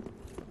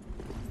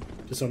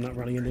 Just so I'm not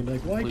running in and be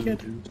like, why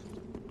can't...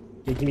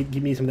 Yeah,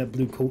 give me some of that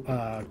blue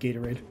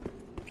Gatorade.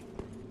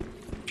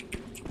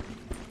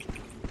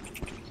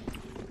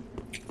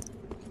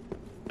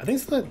 I think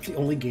it's the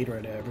only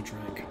Gatorade I ever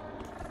drank.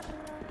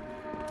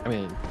 I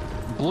mean,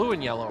 blue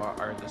and yellow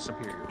are the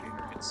superior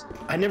Gatorades.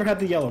 I never had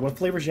the yellow. What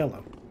flavor's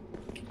yellow?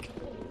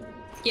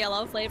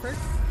 Yellow flavor.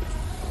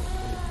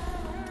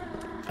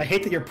 I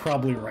hate that you're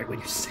probably right when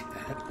you say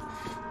that.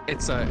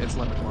 It's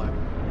lemon lime.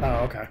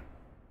 Oh, okay.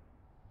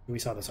 We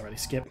saw this already.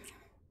 Skip.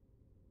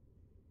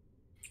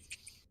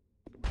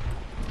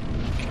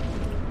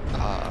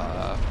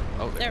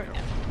 Oh, There we go.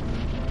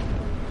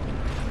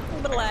 A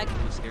little bit of lag.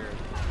 I'm scared.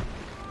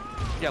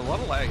 Yeah, a lot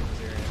of lag in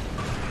this area.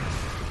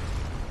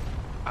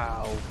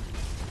 Ow.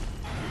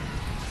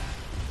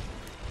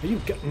 Are you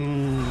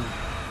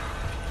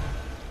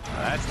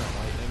That's not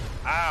lightning.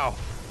 Ow.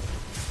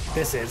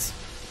 This is.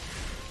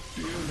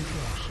 Dear little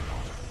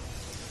Occelot,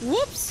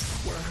 Whoops!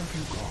 where have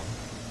you gone?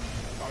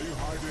 Are you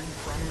hiding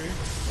from me?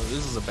 Well,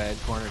 this is a bad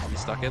corner to be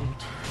stuck in.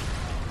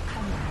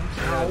 Come on,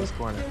 Yeah, this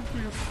corner. don't be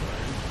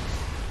afraid.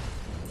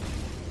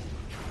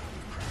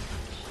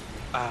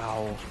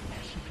 Ow.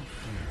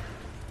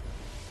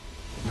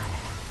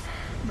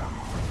 Now,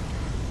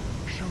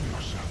 show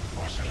yourself,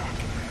 Occelot.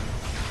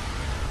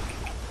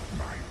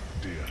 My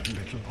dear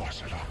little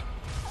Occelot.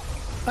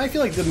 I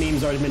feel like the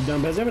meme's already been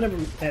done, but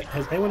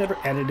has anyone ever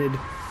edited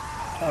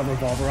a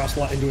Revolver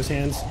Occelot into his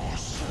hands?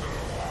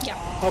 Yeah.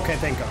 Okay,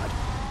 thank God.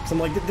 So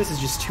I'm like, this is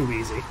just too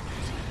easy.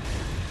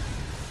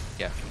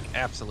 Yeah,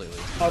 absolutely.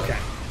 Okay.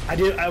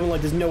 I'm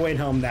like, there's no way in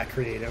hell I'm that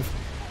creative.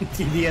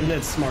 The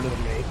internet's smarter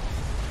than me.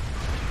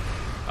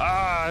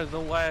 Ah, the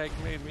lag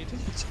made me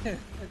take damage.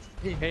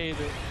 I hate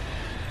it.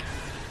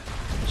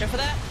 Watch out for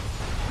that.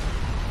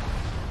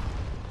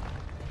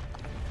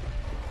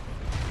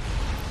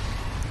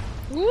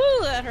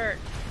 Woo, that hurt.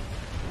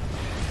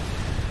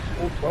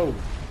 Oh, whoa.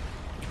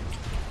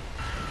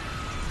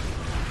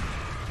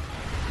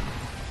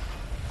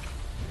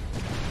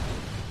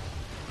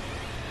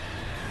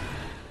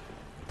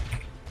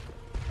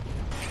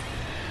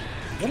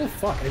 What the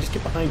fuck? I just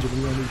get behind you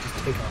and you just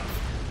take off.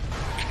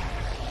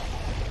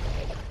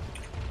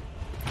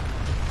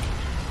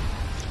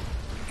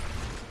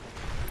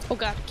 Oh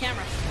god,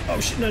 camera. Oh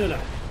shit, no.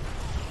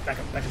 Back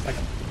up.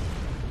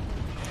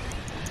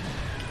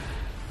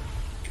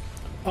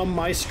 On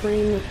my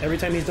screen, every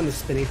time he's done the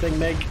spinny thing,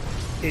 Meg,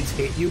 it's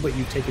hit you, but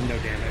you've taken no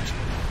damage.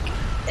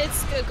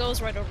 It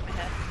goes right over my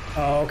head.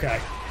 Oh, okay.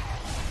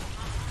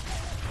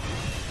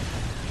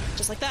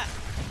 Just like that.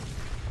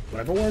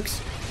 Whatever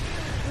works.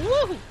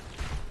 Woo!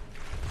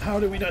 How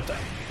did we not die?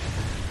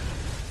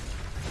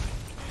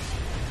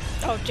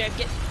 Oh, Jed,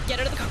 get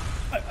out of the car.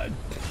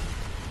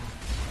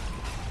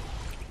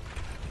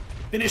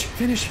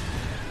 Finish!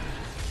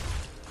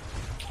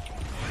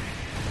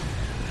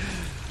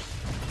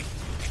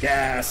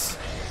 Yes!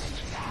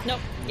 Nope,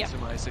 yep. To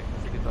my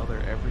significant other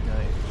every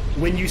night.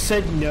 When you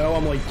said no,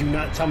 I'm like, do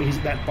not tell me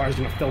that bar's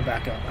gonna fill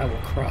back up. I will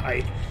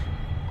cry.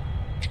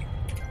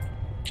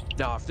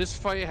 No, if this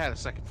fight had a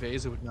second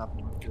phase, it would not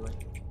be worth doing.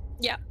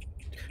 Yeah.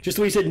 Just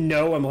when you said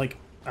no, I'm like,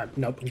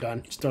 nope, I'm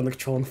done. Just throwing the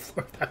control on the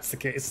floor if that's the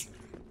case.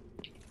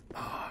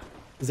 Oh,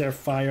 is there a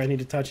fire I need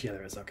to touch? Yeah,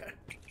 there is. Okay.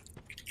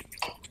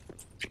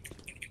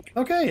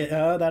 Okay,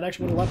 that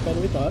actually went a lot better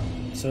than we thought.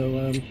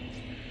 So,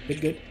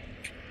 good.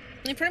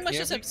 You pretty much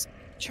just have to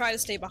try to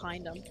stay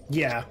behind him.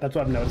 Yeah, that's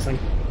what I'm noticing.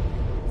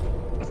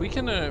 If we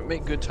can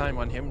make good time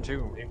on him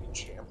too, maybe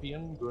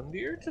champion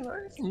Gundyr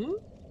tonight? Hmm?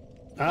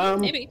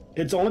 Maybe.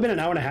 It's only been an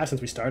hour and a half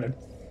since we started.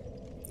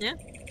 Yeah.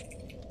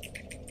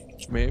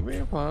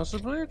 Maybe,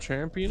 possibly,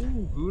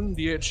 Champion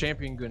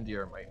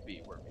Gundyr might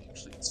be where we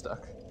usually get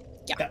stuck.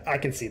 Yeah. I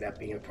can see that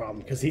being a problem,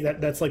 because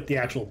that's like the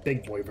actual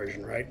big boy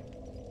version, right?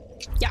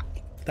 Yeah.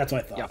 That's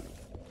what I thought. Yeah.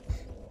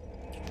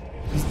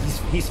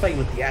 He's fighting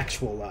with the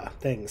actual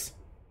things.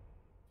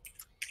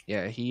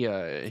 Yeah,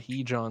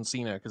 he John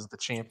Cena, because the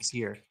champ is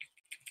here.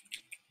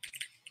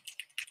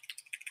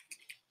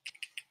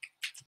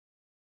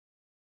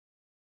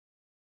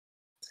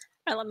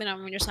 Alright, let me know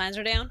when your signs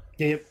are down.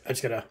 Yep. I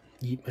just gotta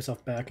yeet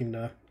myself back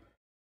into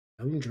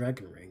Young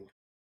Dragon Ring.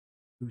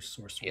 Who's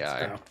sorcerer?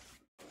 Yeah,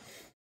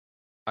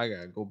 I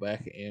gotta go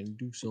back and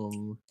do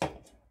some.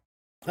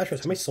 Actually,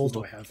 how many souls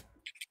do I have?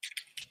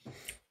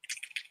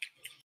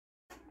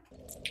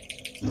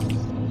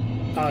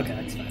 Oh, okay,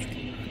 that's fine.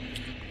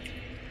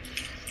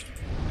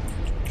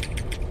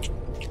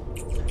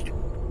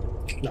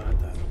 No, not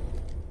that.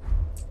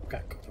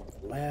 Gotta go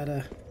to the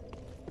ladder.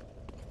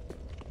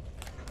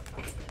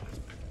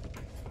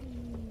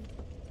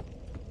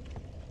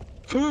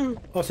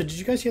 Oh, so did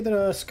you guys hear that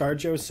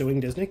ScarJo is suing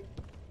Disney?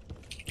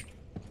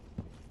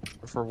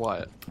 For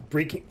what?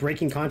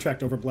 Breaking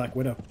contract over Black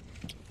Widow.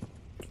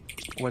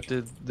 What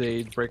did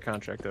they break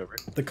contract over?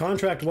 The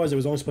contract was it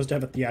was only supposed to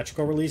have a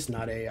theatrical release,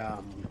 not a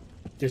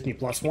Disney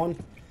Plus one,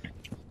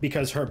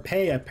 because her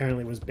pay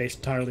apparently was based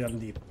entirely on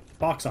the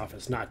box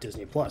office, not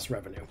Disney Plus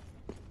revenue.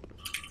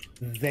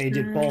 They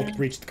did both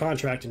breach the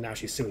contract, and now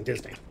she's suing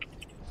Disney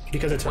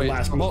because it's her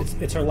last.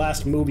 It's her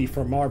last movie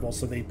for Marvel,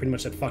 so they pretty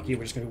much said, "Fuck you,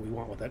 we're just gonna do what we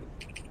want with it."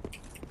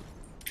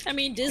 I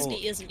mean,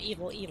 Disney isn't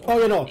evil. Oh,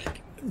 you know,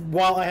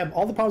 while I have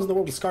all the problems in the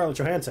world with Scarlett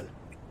Johansson,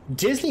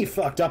 Disney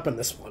fucked up in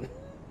this one.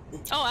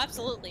 Oh,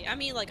 absolutely. I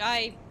mean, like,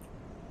 I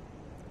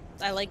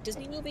like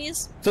Disney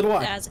movies. So do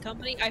I. As a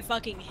company, I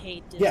fucking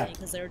hate Disney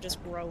because they're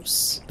just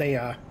gross. They,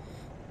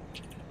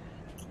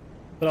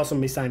 but also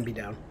me sign me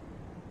down.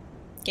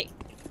 Okay.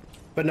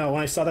 But no,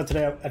 when I saw that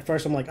today, at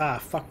first I'm like, ah,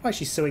 fuck, why is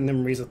she suing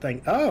them? Reason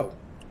thing. Oh,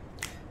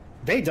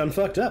 they done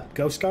fucked up.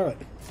 Go Scarlett.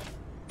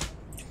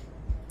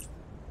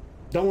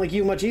 Don't like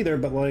you much either,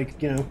 but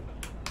like, you know,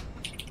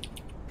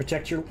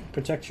 protect your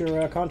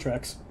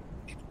contracts.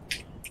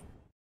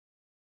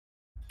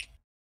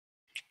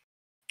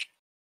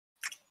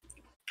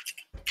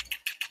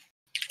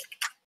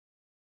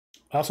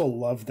 I also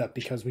love that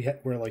because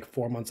we're like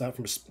 4 months out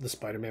from the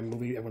Spider-Man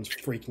movie, everyone's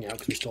freaking out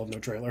because we still have no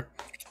trailer.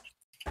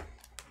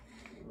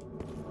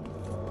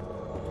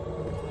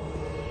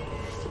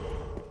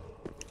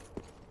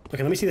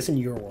 Okay, let me see this in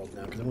your world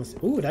now, because I want to see.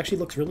 Ooh, it actually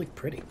looks really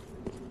pretty.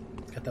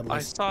 It's got that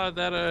nice... I saw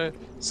that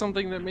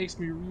something that makes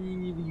me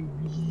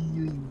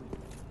really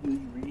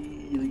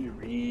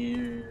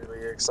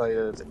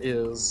excited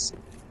is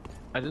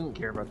I didn't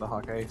care about the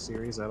Hawkeye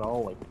series at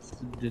all. Like,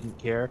 didn't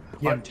care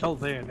until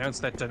they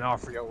announced that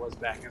D'Onofrio was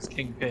back as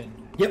Kingpin.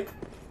 Yep.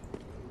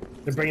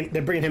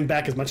 They're bringing him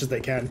back as much as they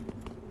can.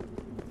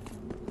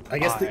 I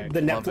guess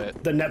the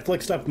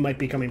Netflix stuff might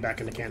be coming back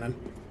into canon.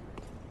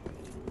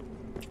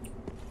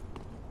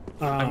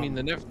 I mean,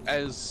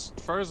 as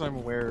far as I'm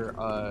aware,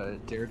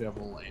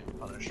 Daredevil and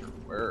Punisher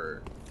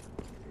were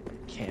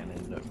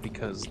canon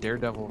because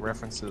Daredevil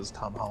references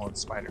Tom Holland's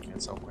Spider-Man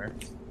somewhere.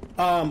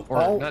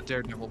 Not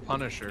Daredevil,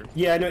 Punisher.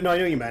 Yeah, no, I know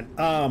what you meant.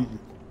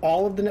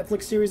 All of the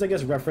Netflix series, I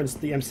guess,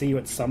 referenced the MCU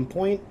at some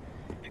point,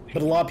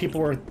 but a lot of people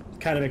were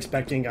kind of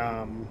expecting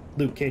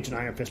Luke Cage and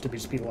Iron Fist to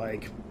just be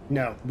like,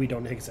 no, we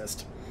don't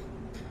exist.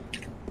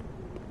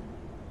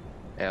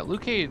 Yeah,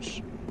 Luke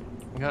Cage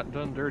got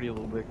done dirty a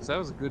little bit because that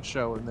was a good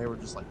show, and they were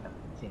just like,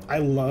 I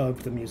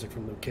loved the music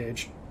from Luke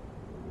Cage.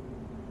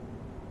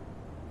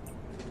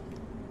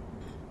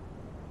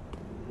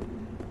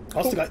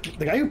 Also,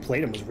 the guy who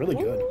played him was really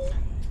good.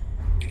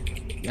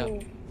 Yeah.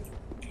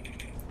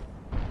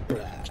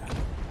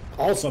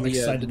 Also, I'm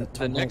excited that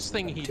the next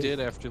thing he did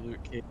after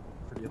Luke Cage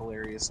was pretty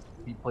hilarious.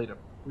 He played a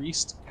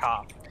priest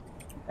cop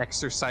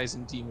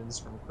exorcising demons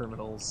from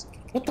criminals.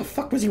 What the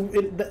fuck was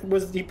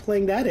he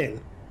playing that in?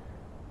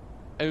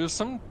 It was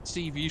some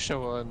TV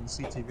show on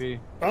CTV.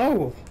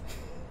 Oh,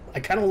 I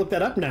kind of looked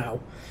that up now.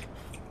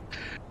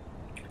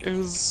 It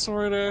was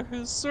sort of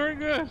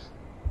good.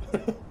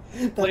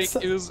 Like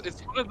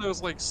it's one of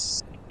those like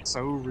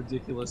so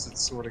ridiculous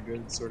it's sort of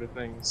good sort of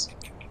things.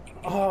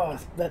 Oh,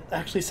 that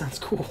actually sounds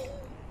cool.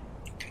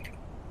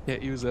 Yeah,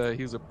 he was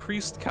a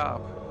priest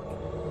cop.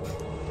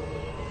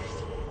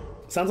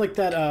 Sounds like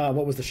that.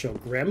 What was the show?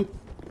 Grimm.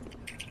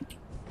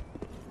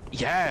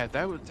 Yeah,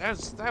 that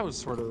was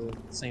sort of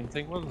the same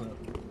thing, wasn't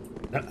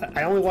it?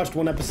 I only watched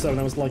one episode and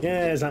I was like,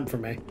 it's not for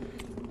me.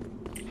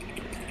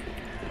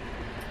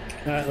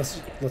 Alright,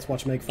 let's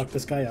watch Meg fuck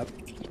this guy up.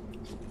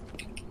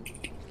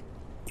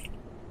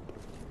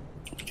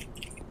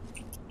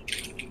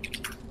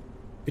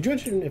 Could you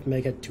imagine if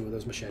Meg had 2 of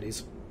those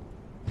machetes?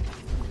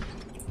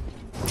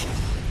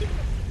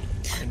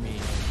 I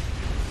mean,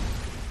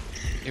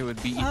 it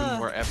would be even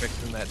more epic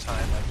than that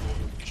time I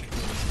rolled with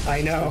chickens.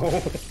 I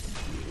know.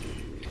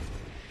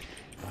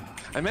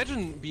 I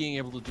imagine being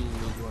able to dual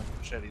wield your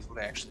machetes would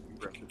actually be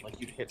broken. Like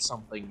you'd hit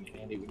something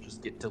and it would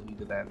just get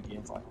deleted out of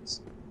game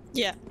files.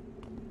 Yeah.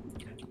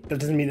 That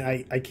doesn't mean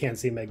I can't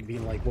see Meg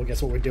being like, well,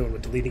 guess what we're doing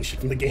with deleting shit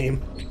from the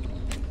game.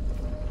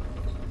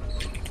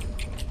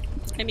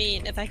 I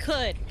mean, if I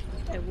could,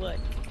 I would.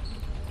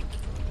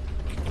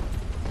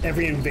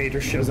 Every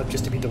invader shows up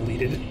just to be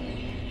deleted.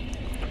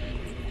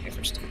 Okay,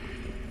 first.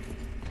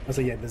 Oh,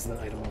 so yeah, this is an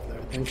item over there,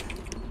 I think.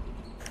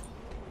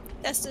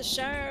 That's the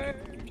shard.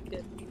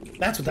 Good.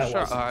 That's what that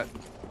was.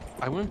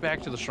 I went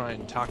back to the shrine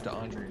and talked to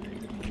Andre and I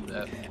didn't do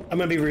that. I'm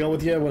gonna be real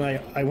with you. When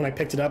I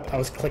picked it up, I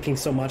was clicking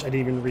so much I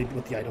didn't even read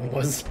what the item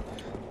was.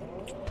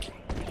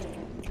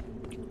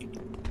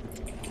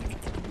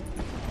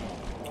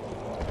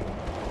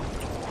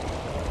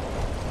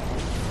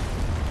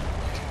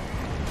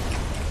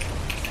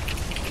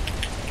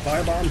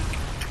 Firebomb.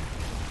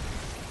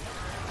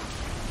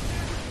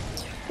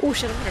 Oh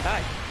shit, I'm gonna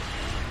die.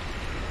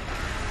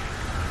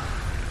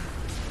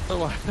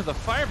 So the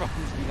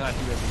firebombs do not do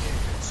any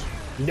damage.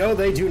 No,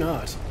 they do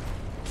not.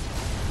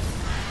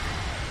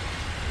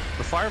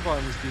 The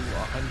firebombs do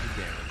 100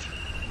 damage.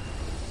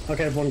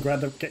 Okay, everyone,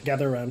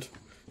 gather around.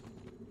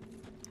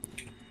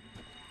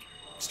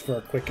 Just for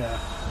a quick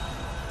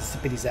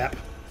zippity zap.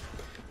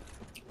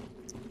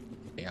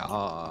 Yeah,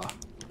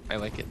 I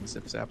like getting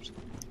zip zaps.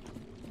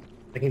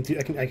 I can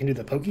do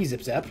the pokey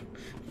zip zap.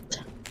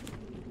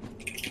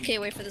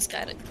 Can't wait for this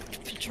guy to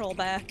patrol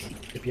back.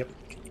 Yep.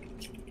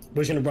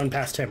 We're just gonna run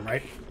past him,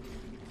 right?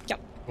 Yep.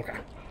 Okay.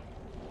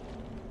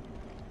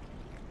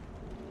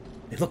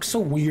 It looks so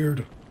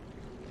weird.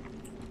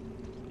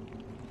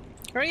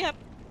 Hurry up.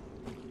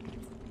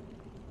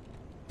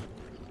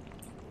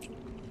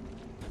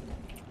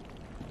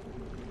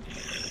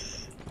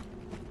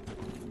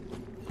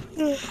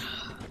 Here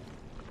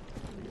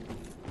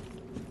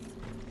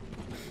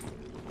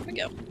we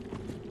go.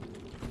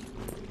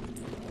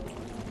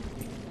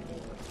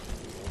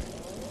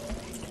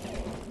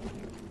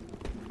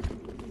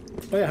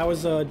 Oh yeah, how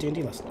was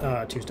D&D last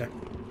Tuesday?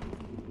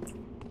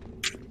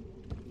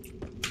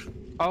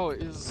 Oh,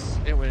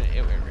 it went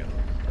really well.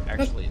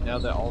 Actually, now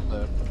that all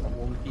the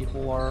problem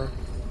people are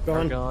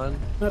gone,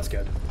 That's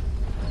good.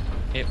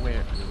 it went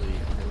really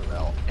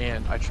well.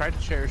 And I tried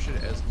to cherish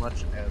it as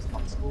much as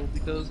possible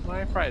because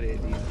my Friday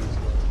D&D was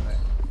tonight.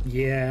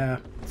 Yeah,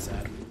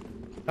 sad.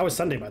 That was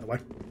Sunday, by the way.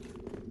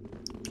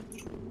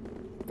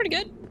 Pretty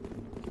good.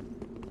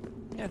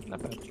 Yeah,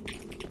 not bad.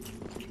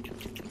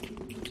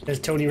 Has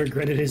Tony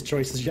regretted his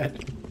choices yet?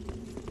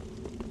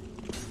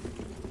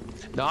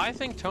 No, I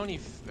think Tony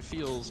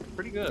feels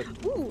pretty good.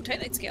 Ooh,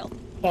 Titanite scale.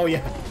 Oh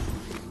yeah.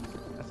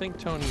 I think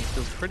Tony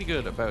feels pretty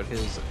good about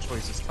his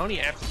choices.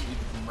 Tony absolutely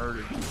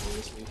murdered people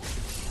this week.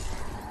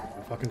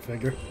 Fucking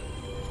figure.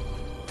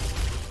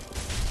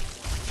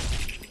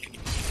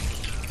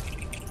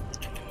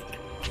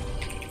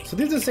 So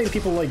these are the same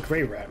people like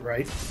Grey Rat,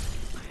 right?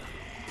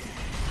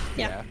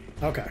 Yeah.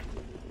 Okay.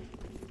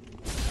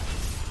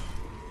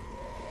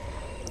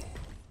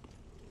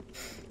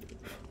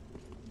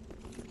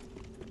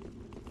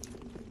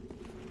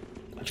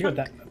 I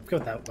forgot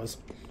what that was.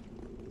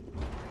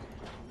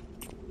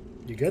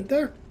 You good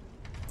there?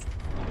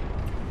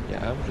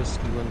 Yeah, I'm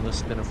just doing the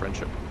spin of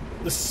friendship.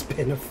 The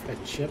spin of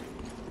friendship.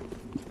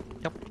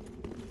 Yep.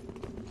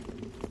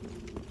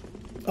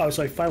 Oh,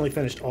 so I finally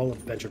finished all of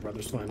Venture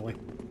Brothers, finally.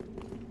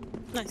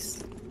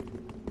 Nice.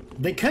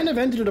 They kind of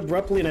ended it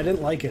abruptly and I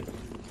didn't like it.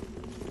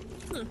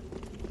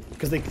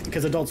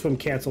 Because Adult Swim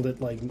canceled it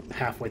like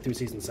halfway through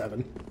season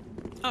 7.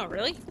 Oh,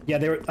 really? Yeah,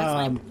 they were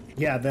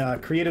yeah, the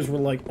creators were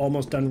like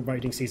almost done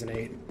writing season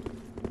 8.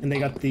 And they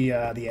got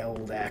the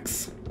old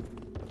axe.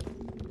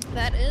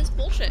 That is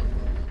bullshit.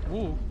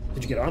 Ooh.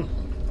 Did you get on?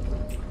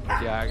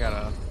 Yeah, I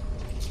gotta.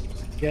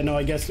 Yeah, no,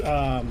 I guess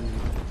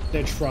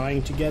they're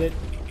trying to get it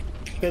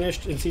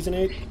finished in season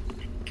 8,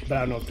 but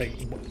I don't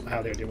know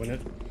how they're doing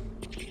it.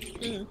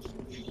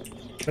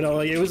 But no,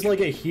 like, it was like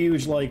a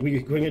huge we're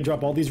going to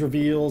drop all these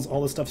reveals,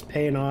 all this stuff's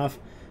paying off,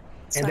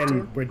 and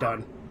then we're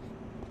done.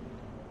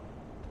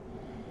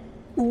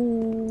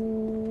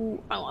 Ooh,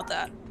 I want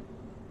that.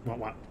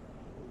 What?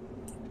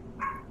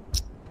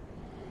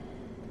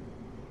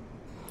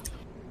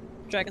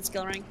 Dragon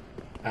skill ring.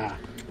 Ah.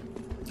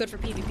 Good for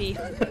PvP.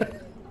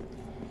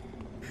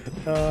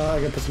 I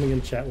gotta put something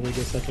in chat when we get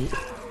a second.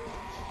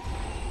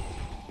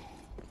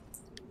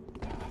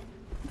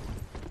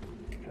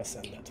 I'll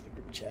send that to the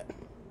group chat.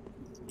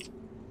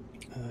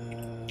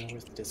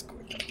 Where's the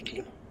Discord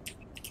button?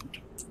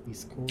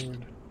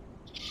 Discord.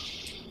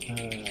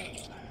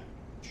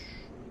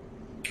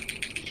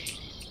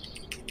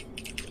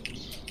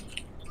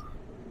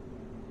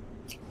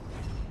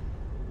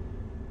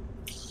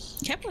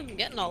 Can't believe I'm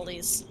getting all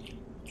these.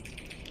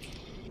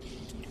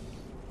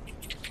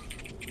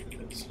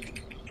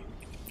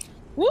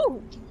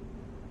 Woo!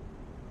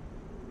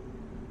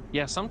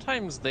 Yeah,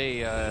 sometimes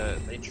they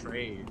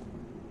trade.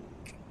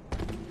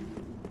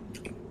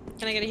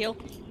 Can I get a heal?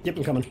 Yep,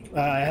 I'm coming.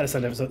 I had to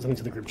send something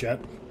to the group chat.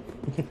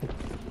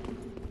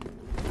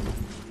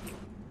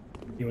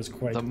 He was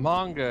quite... The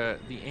manga,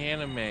 the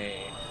anime,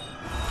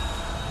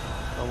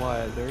 A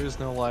lie. There is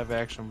no live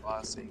action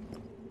bossing.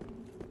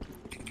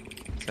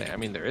 I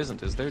mean, there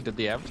isn't, is there? Did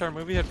the Avatar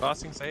movie have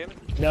bossing say it?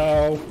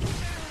 No.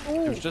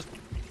 It was just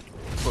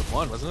book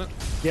 1, wasn't it?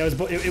 Yeah, it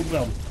was.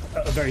 Well,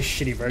 a very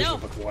shitty version No.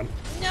 of book 1.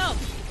 No.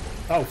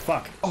 Oh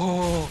fuck.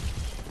 Oh.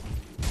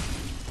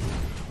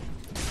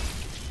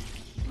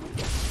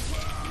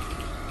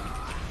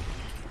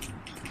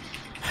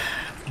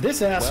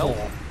 This asshole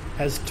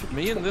has.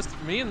 Me and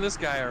this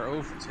guy are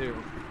 0 for 2.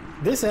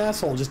 This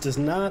asshole just does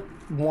not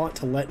want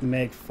to let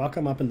Meg fuck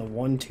him up in the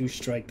 1-2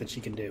 strike that she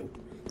can do.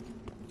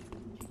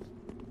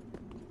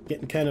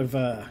 Getting kind of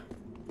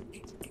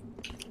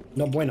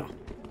no bueno.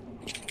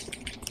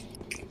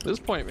 At this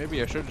point,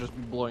 maybe I should just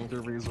be blowing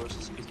through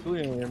resources, because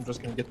clearly I'm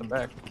just gonna get them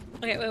back.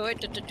 Okay, wait,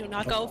 do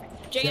not go.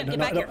 JM, Yeah, get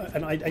back here.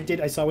 And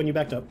I saw when you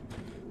backed up.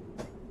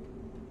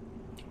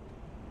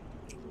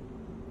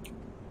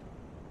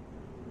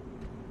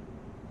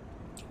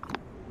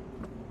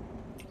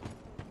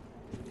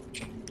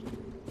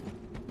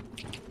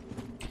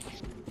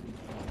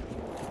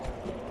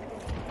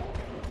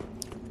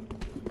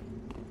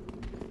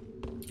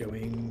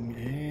 Going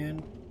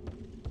and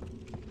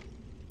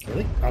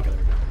really? Okay, there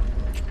we go.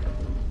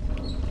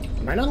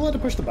 Am I not allowed to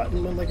push the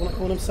button when, like,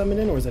 when I'm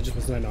summoning, or is that just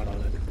was I not on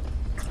it?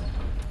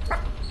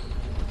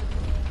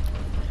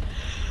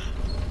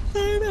 I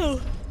don't know.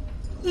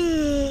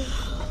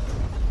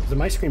 'Cause on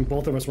my screen,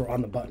 both of us were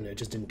on the button. It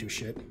just didn't do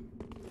shit.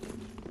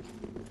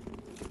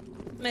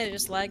 May have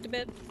just lagged a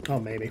bit. Oh,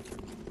 maybe.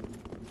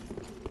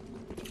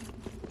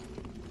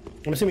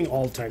 I'm assuming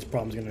all the times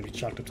problems are going to be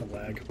chalked up to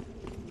lag.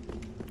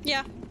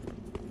 Yeah.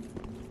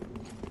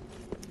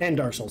 And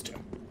Dark Souls 2.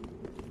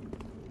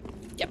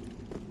 Yep.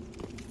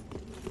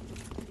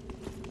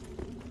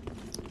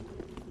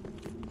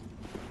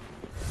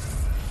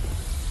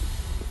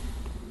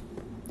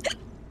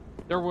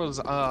 There was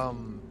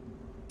Zilly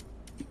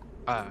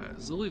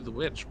the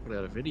Witch put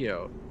out a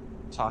video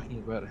talking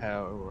about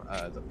how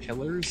the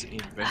pillars in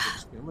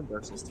Vengeance Doom and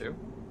Dark Souls 2,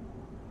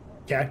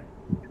 Okay.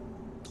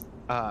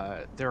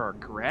 there are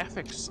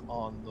graphics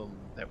on them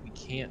that we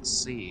can't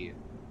see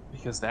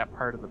because that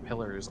part of the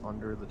pillar is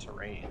under the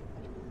terrain.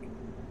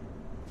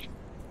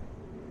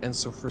 And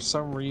so for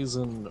some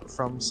reason,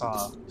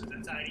 FromSoft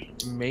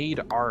made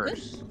art,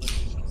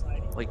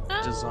 like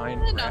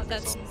designed no, graphics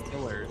that's on the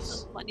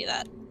pillars, plenty of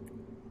that.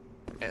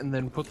 and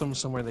then put them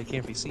somewhere they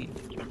can't be seen.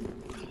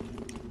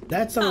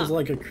 That sounds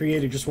like a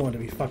creator just wanted to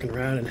be fucking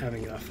around and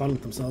having fun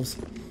with themselves.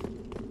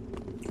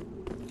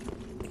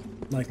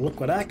 Like, look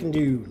what I can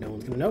do. No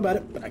one's gonna know about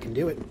it, but I can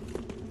do it.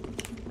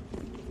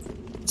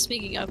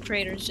 Speaking of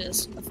creators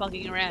just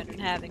fucking around and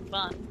having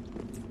fun.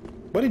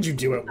 What did you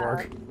do at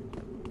work?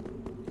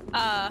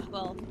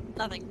 Well,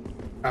 nothing.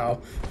 Oh.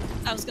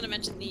 I was gonna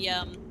mention the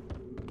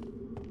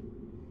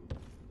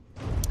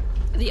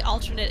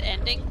alternate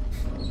ending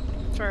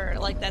for,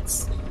 like,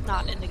 that's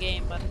not in the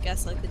game, but I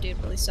guess, like, the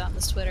dude released it on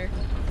this Twitter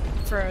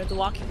for The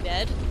Walking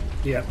Dead.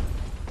 Yeah.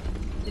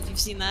 If you've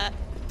seen that.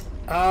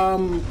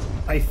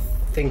 I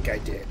think I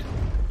did.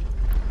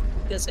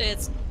 Because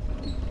it's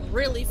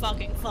really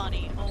fucking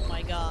funny. Oh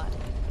my god.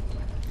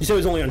 You said it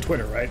was only on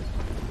Twitter, right?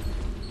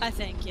 I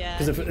think, yeah.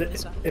 Because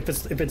if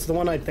if it's the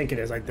one I think it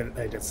is, I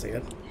did see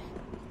it.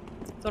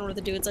 the one where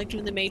the dude's like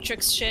doing the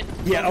Matrix shit.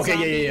 Yeah. on the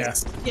Okay. Yeah.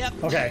 zombies.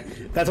 Yep. Okay.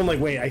 That's I'm like,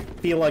 wait. I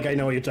feel like I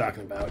know what you're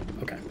talking about.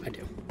 Okay, I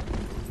do.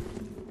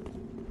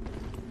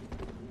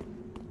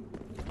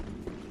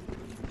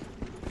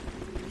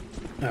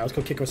 Alright, let's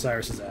go kick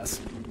Osiris's ass.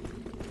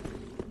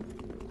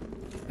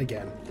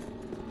 Again.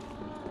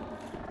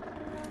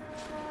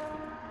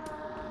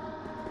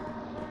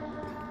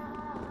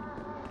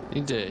 You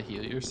need to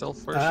heal yourself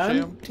first,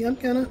 I'm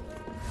gonna.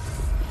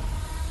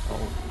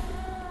 Oh.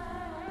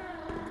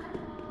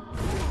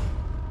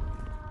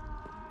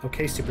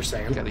 Okay, Super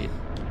Saiyan.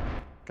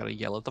 Gotta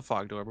yell at the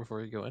fog door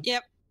before you go in.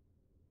 Yep.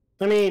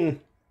 I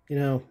mean, you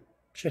know,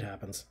 shit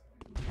happens.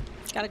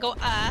 Gotta go,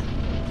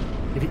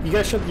 If you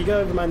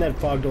gotta remind that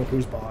fog door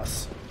who's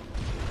boss.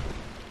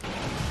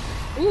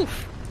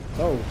 Oof.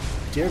 Oh,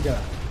 dear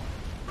God.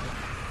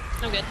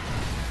 I'm good.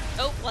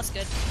 Oh, less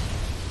good.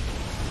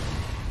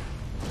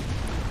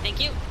 Thank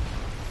you.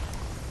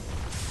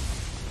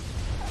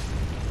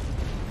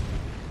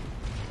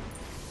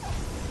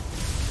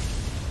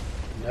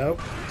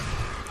 Nope.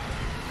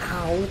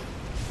 Ow.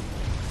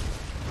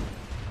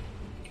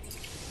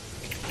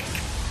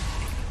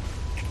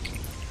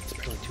 It's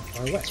probably too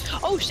far away.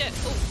 Oh shit.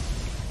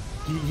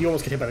 Oh. You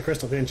almost get hit by the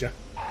crystal, didn't you?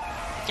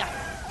 Yeah.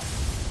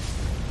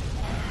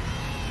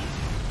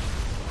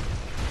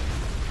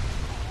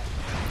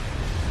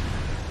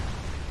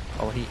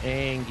 Oh, he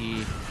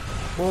angry.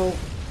 Well,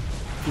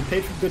 if you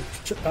paid for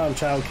good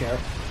child care,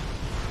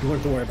 you wouldn't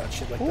have to worry about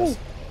shit like this.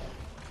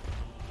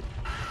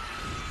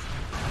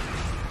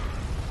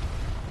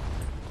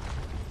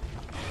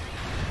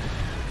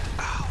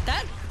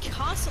 That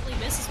constantly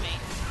misses me.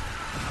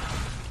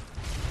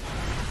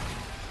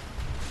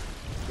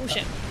 Oh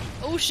shit.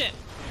 Oh shit.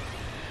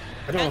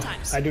 I don't Bad know.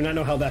 times. I do not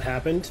know how that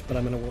happened, but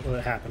I'm gonna let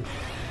it happen.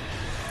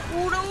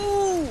 Oh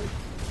no!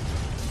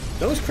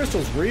 Those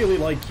crystals really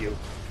like you.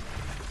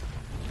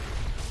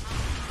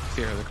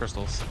 Fear of the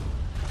crystals.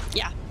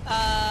 Yeah.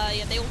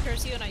 Yeah, they will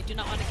curse you, and I do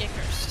not want to get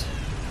cursed.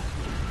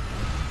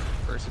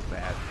 Curse is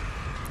bad.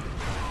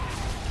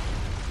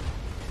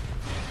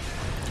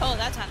 Oh,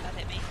 that time that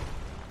hit me.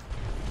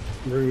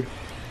 Rude.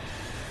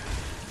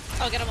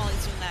 Oh, get him while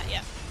he's doing that,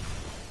 yeah.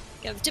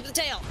 Get him the tip of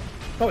the tail.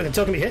 Oh, and the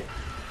tail can be hit?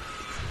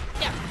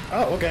 Yeah.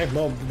 Oh, okay.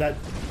 Well, that...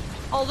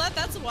 Oh,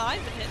 that's why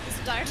I've been hit this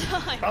entire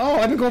time. Oh,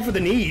 I've been going for the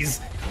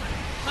knees.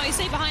 No, you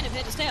stay behind him,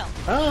 hit his tail.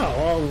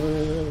 Oh,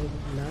 well,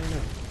 now I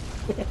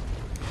know.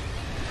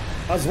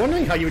 I was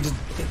wondering how you were just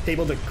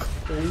able to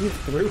cleave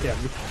through him.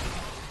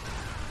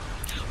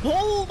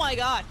 Oh my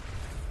god.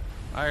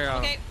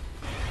 Okay.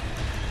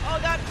 Oh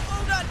god.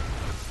 Oh god.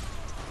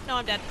 No,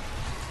 I'm dead.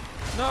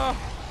 No.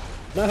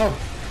 No.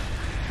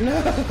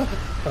 No.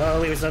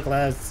 Oh, we were so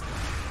close.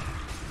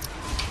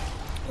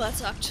 Well, that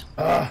sucked.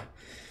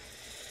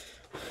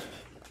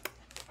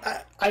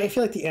 I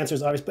feel like the answer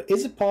is obvious, but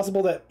is it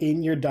possible that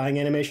in your dying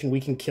animation we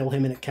can kill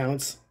him and it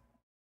counts?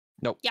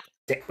 Nope. Yeah.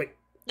 Wait.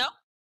 No.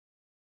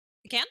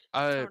 You can?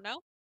 Or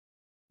no?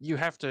 You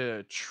have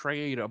to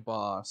trade a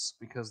boss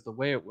because the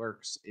way it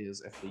works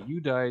is if the "you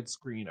died"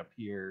 screen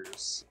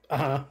appears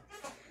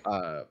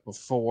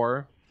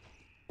before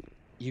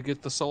you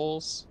get the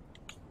souls,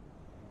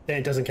 then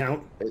it doesn't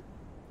count?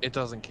 It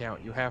doesn't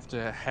count. You have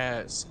to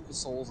see the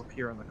souls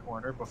appear in the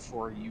corner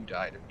before "you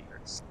died"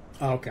 appears.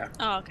 Oh, okay.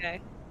 Oh,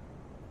 okay.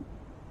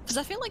 Because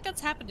I feel like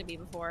that's happened to me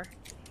before.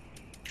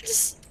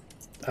 That's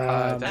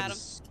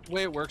the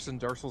way it works in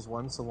Dark Souls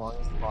 1. So long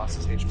as the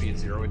boss's HP is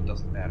 0, it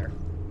doesn't matter.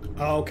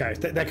 Oh, okay.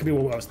 That could be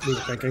what I was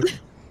thinking.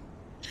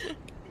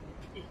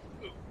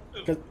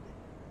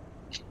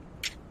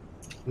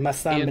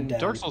 In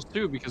Dark Souls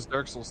 2, because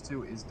Dark Souls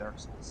 2 is Dark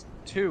Souls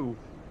 2,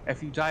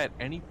 if you die at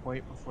any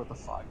point before the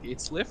fog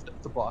gates lift,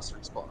 the boss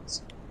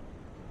respawns.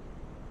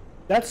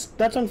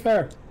 That's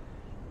unfair.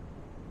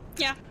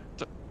 Yeah.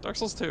 Dark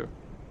Souls 2.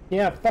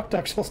 Yeah, fuck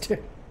Dark Souls 2.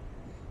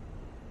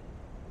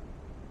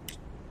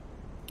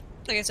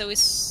 Okay, so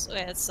let's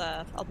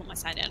I'll put my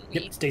sign in.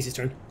 Yep, it's Daisy's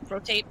turn.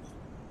 Rotate.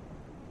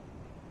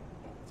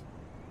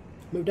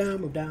 Move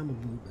down, move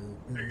down,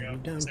 There you go.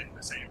 move down. Same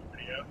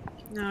video.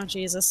 Oh,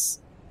 Jesus.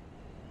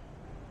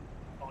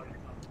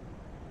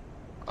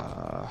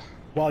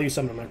 While you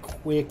summon, I'm gonna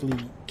quickly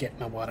get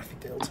my water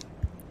filled.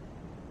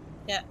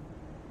 Yeah.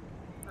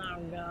 Oh,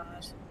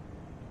 God.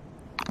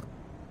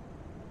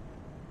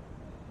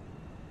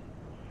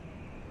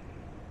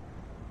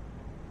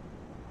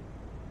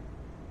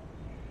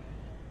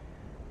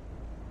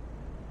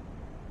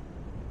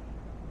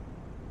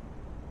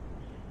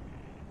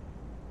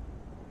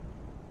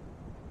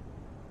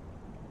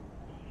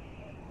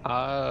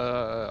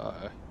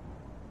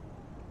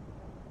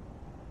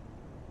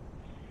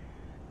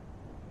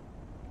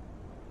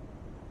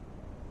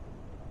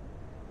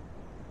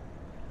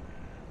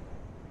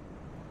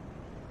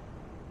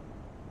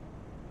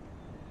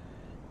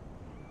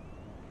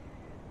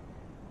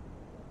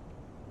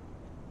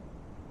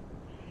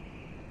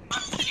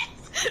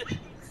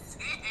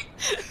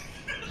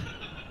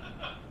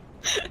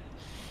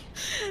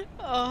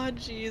 Oh,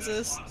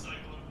 Jesus.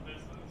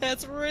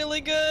 That's really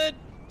good.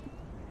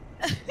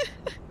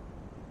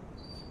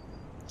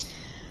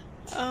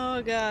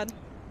 Oh, God.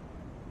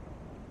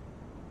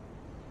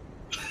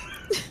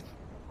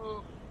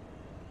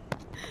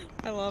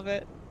 I love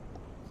it.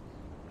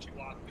 She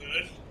walked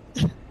good.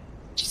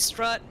 She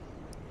strut.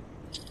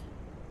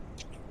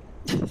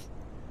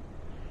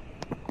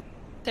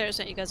 There, I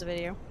sent you guys a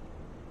video.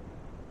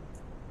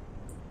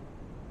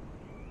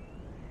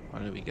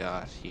 What do we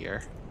got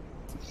here?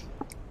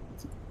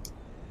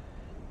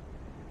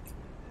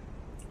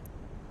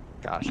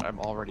 Gosh, I'm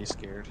already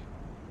scared.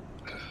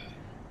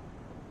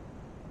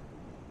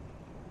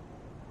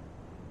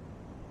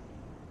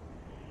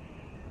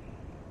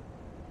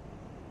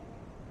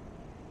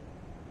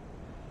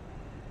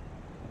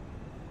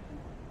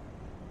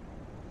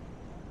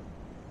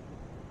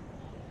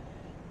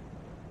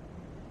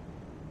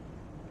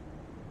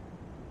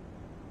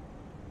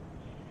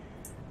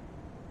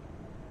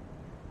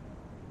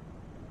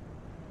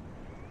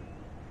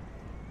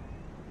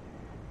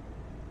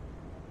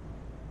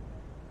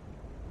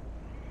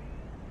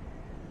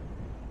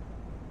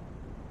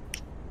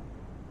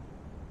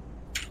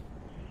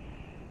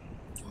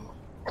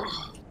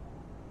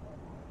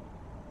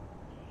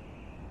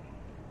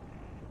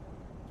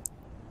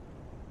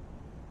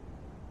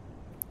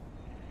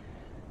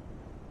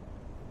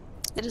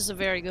 It is a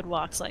very good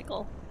walk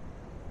cycle.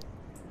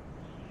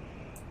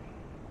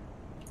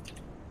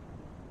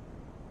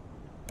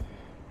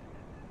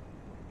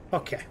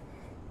 Okay.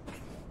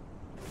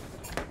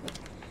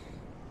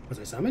 Was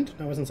I summoned?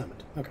 No, I wasn't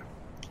summoned. Okay.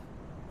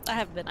 I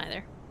haven't been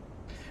either.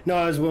 No,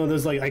 I was one of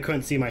those, like, I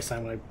couldn't see my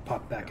sign when I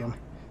popped back in.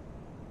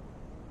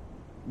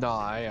 No,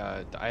 I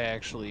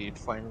actually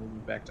finally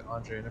moved back to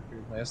Andre and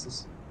appeared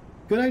Masses.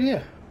 Good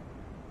idea.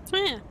 Oh,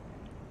 yeah.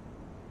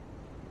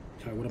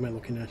 Sorry, what am I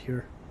looking at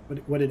here?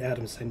 What did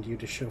Adam send you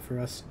to show for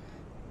us?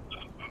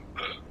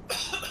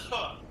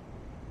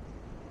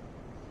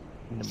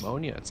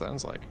 Pneumonia, it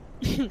sounds like.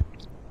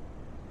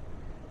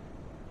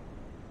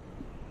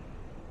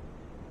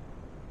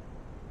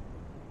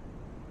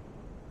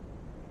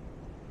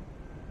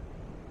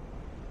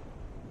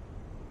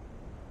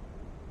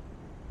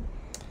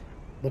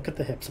 Look at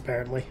the hips,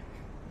 apparently.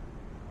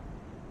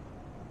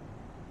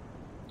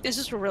 It's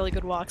just a really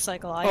good walk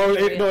cycle. No,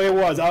 it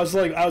was. I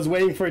was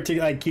waiting for it to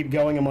like keep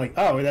going. I'm like,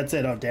 oh, that's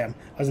it. Oh, damn.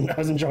 I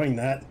was enjoying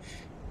that.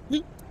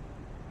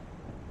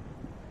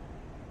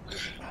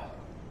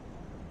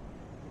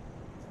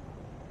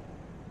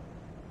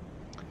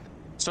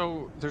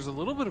 So there's a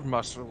little bit of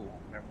muscle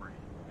memory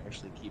that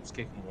actually keeps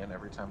kicking in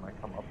every time I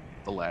come up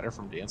the ladder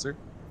from Dancer.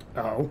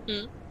 Oh.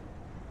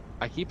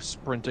 I keep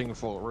sprinting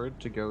forward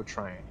to go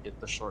try and hit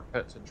the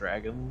shortcut to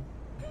Dragon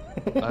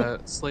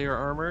Slayer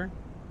armor,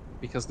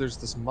 because there's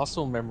this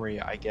muscle memory,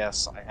 I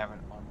guess I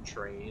haven't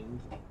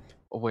untrained,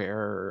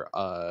 where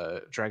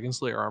Dragon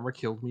Slayer armor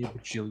killed me a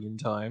bajillion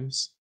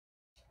times.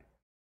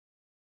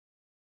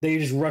 Then you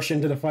just rush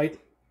into the fight?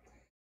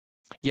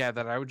 Yeah,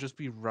 that I would just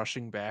be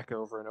rushing back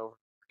over and over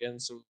again.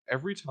 So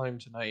every time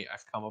tonight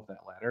I've come up that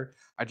ladder,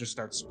 I just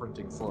start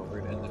sprinting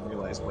forward and then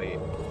realize, wait.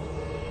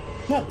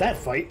 Not that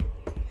fight.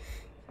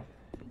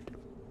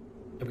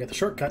 We got the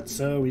shortcut,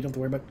 so we don't have to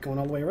worry about going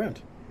all the way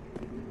around.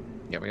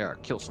 Yeah, we gotta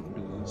kill some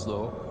dudes,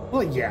 though.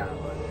 Well, yeah,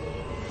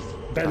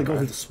 but better than go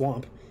through the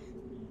swamp.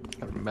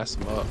 Gotta mess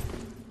them up.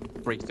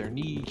 Break their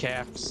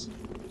kneecaps.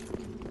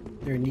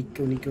 Their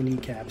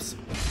kneecaps.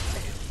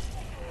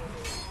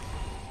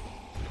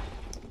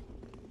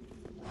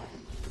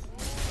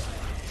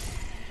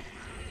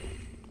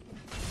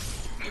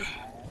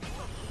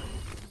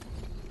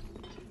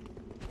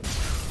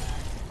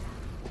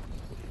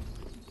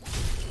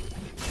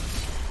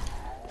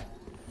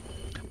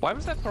 Why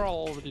was that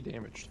thrall already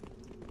damaged?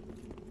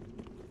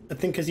 I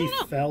think because he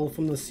fell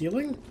from the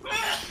ceiling?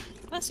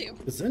 Bless you.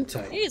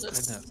 Gesundheit.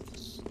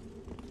 Jesus.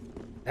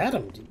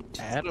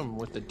 Adam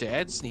with the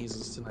dad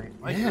sneezes tonight.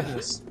 My yeah,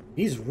 goodness.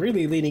 He's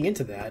really leaning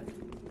into that.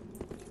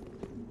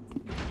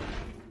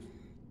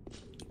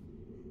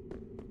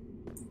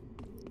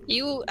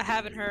 You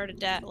haven't heard a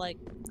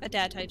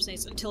dad type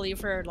sneeze until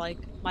you've heard like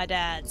my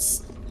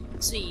dad's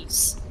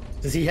sneeze.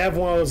 Does he have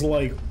one of those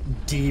like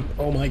deep,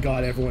 oh my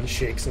god, everyone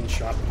shakes and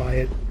shocked by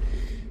it?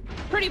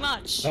 Pretty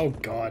much. Oh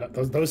god,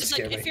 those it's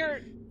scare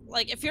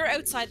like me. if you're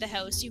outside the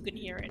house, you can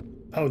hear it.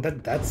 Oh,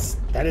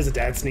 that is a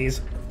dad sneeze.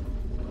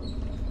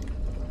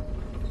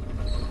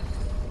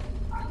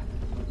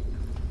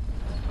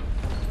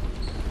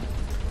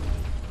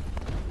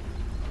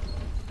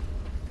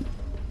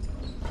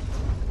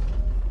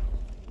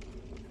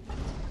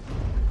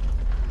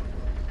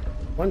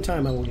 One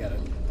time I will get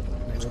it.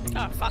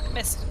 Oh fuck,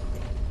 missed.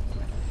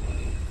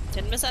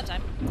 Didn't miss that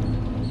time.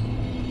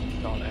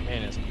 Oh, that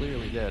man is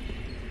clearly dead.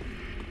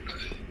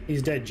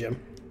 He's dead, Jim.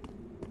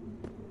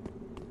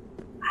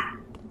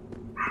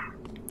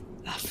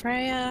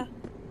 Freya.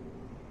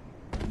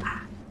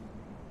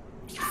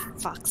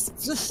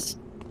 Fucks.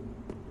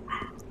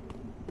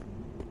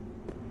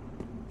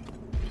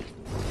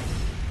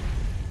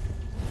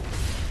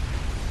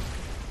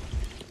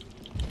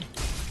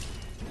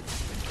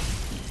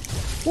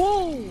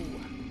 Whoa!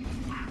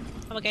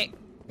 I'm okay.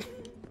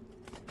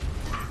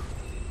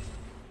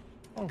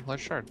 Oh,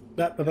 life shard.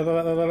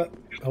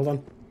 Hold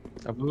on.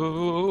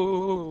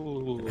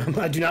 Ooh.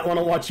 I do not want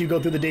to watch you go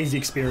through the Daisy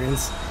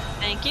experience.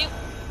 Thank you.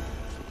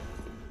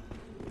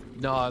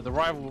 No, the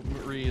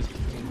rivalry is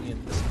between me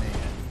and this man.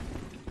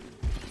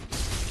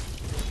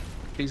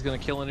 If he's gonna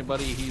kill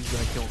anybody, he's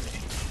gonna kill me.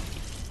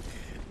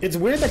 It's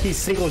weird that he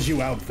singles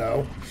you out,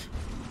 though.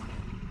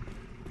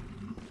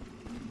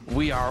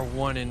 We are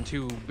 1 and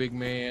 2, big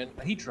man.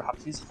 He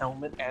dropped his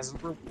helmet as a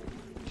reward.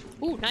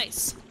 Ooh,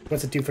 nice.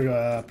 What's it do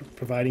for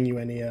providing you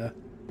any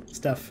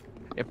stuff?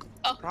 It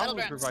Oh,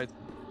 probably battlegrounds. provides.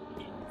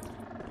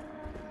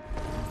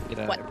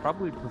 It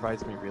probably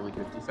provides me really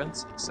good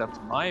defense,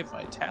 except my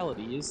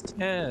vitality is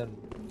 10.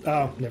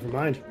 Oh, never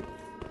mind.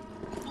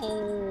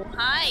 Oh,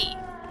 hi.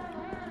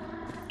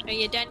 Are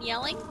you done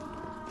yelling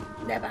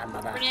Never,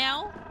 mother. for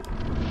now?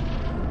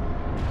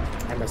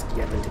 I must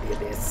yell into the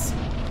abyss.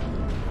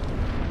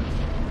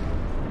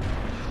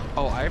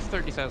 Oh, I have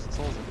 30,000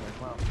 souls in there.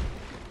 Wow.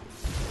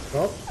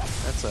 Well,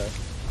 That's a.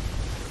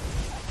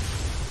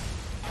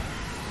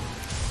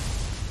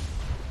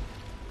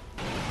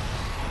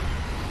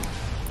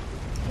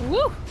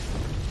 Woo!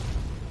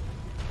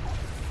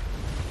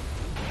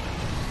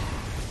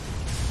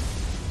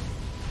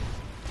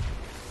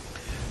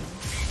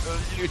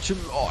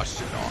 Little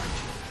Occelot.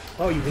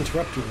 oh, you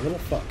interrupt, you little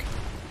fuck.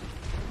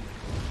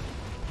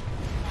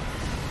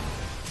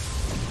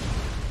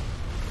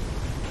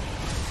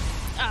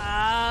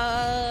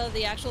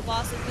 The actual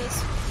boss of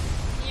this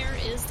here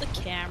is the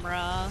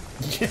camera.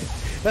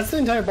 That's the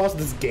entire boss of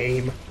this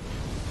game.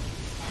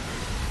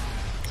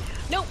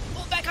 No!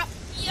 Oh, back up!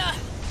 Yeah!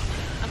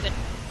 I'm good.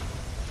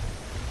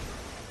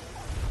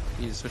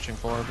 He's switching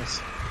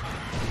forms.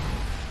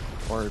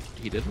 Or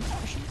he didn't?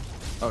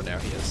 Oh, now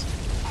he is.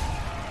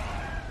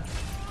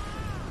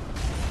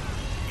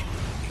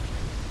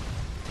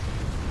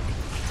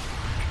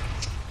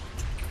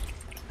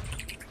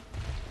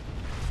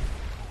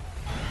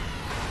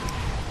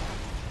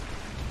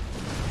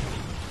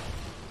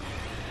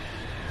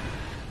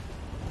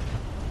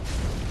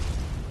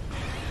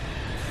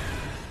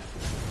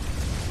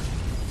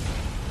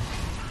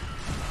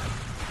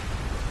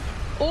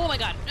 Oh my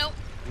god, nope.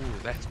 Ooh,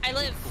 that's I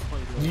live.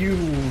 You.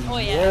 Oh,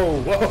 yeah.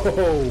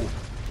 Whoa.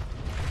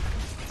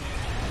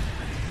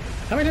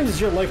 How many times does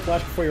your life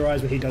flash before your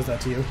eyes when he does that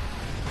to you?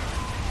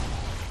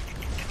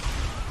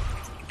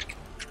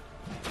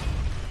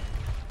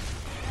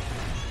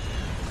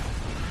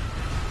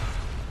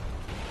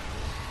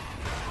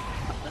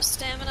 No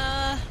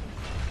stamina.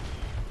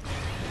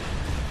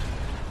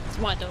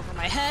 Went over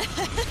my head.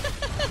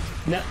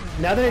 Now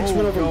that I just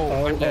went over. no,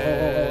 Oh, I'm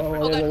dead.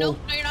 Oh god, no, no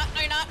you're not,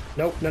 no you're not.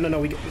 Nope, no.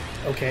 We.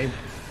 Okay. God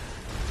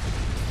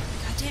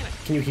damn it.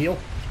 Can you heal?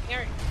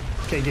 Here.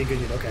 Okay, good.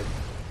 Okay.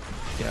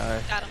 Yeah,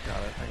 I Got him.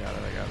 got it. I got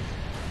it.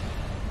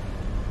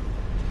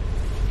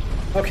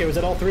 Okay, was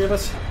that all three of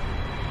us?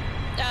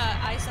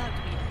 I still have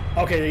to beat it.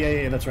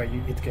 Okay, yeah, that's right.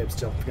 You hit the game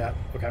still. Forgot.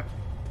 Okay.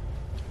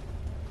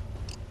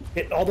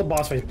 All the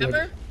boss fights.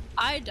 Remember?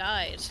 I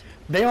died.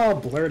 They all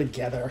blur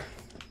together.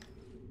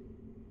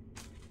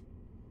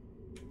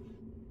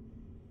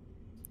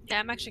 Yeah,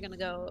 I'm actually gonna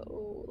go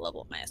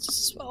level up my Estus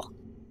as well.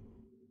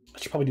 I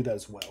should probably do that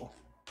as well.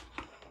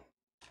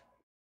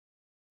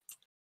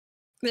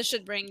 This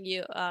should bring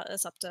you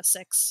us up to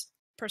 6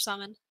 per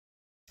summon.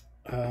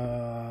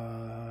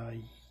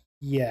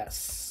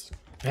 Yes.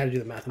 I had to do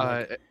the math.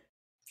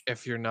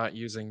 If you're not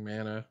using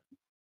mana.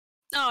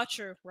 Oh,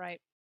 true,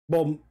 right.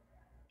 Well,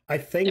 I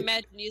think.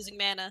 Imagine using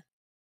mana.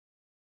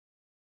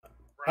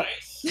 Right?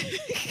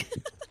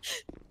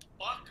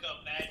 Fuck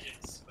a magic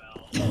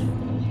spell.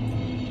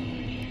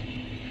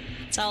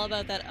 It's all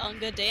about that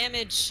unga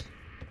damage.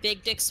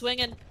 Big dick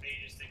swinging. They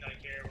just think I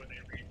care when they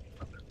read me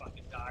from their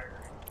fucking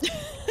diary.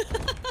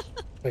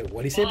 Wait,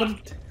 what did he say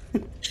about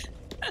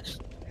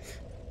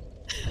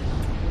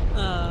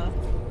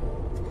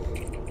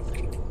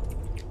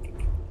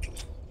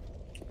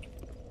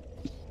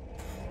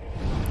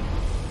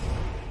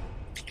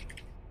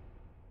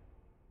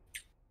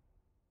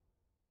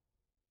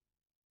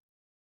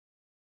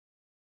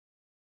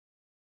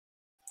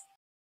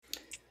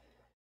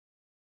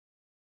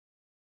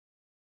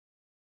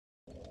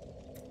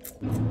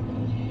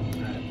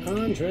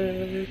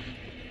Andre?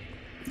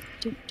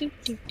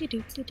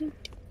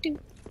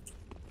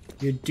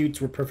 Your dudes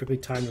were perfectly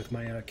timed with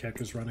my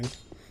characters running.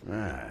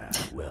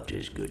 Well, it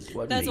is good.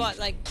 That's what,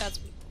 like, that's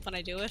when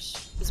I do it,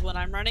 is when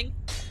I'm running.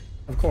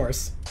 Of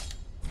course.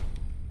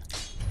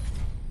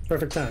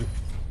 Perfect time.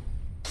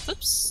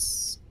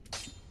 Oops.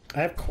 I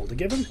have coal to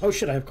give him? Oh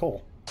shit, I have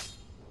coal.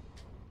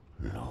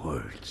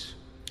 Lords,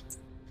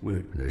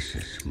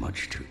 witnesses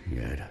much too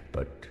yet,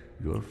 but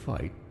your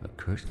fight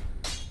occurs.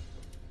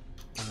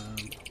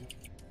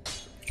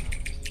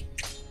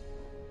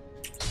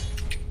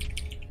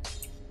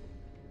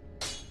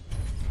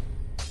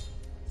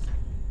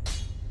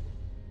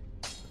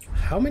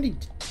 How many?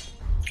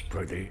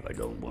 Pretty, I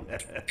don't want.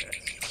 It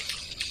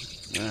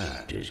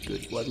is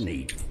good. What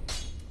need?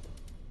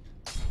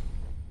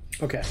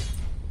 Okay.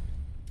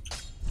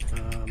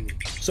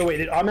 So wait,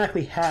 it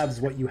automatically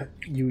halves what you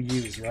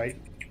use, right?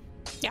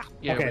 Yeah.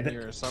 Yeah, Okay, when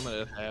you're summoned,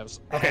 it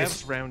halves. Okay,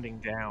 Halves rounding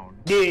down.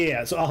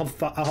 Yeah. So I'll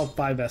have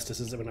 5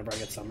 Estises whenever I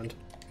get summoned.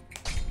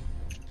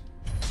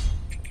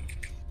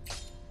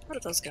 Where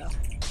did those go?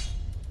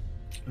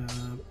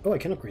 Oh, I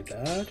can upgrade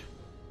that.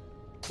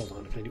 Hold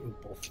on, can I do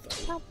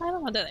both though? Oh, I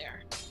don't know, there they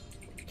are.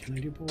 Can I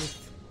do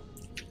both?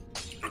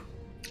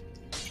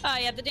 Oh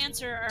yeah, the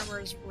dancer armor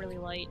is really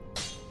light.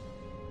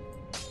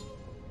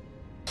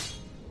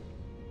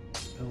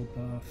 Spell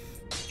buff.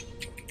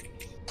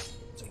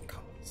 What's it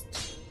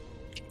cost?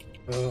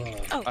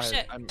 Oh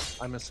shit.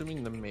 I'm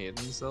assuming the maiden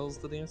sells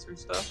the dancer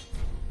stuff.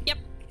 Yep.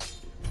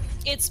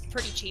 It's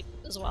pretty cheap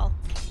as well.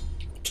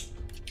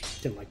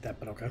 Didn't like that,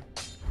 but okay.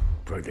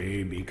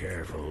 Pretty, be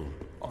careful.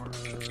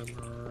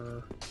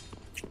 Armor.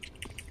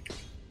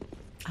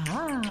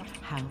 How?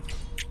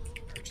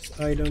 Purchase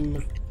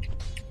item.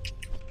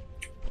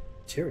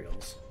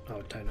 Materials.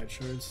 Oh, Titanite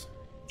shards.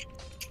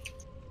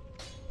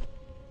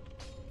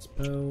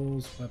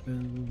 Spells,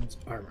 weapons,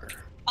 armor.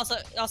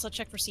 Also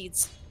check for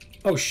seeds.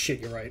 Oh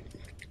shit, you're right.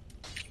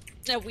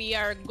 No, we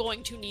are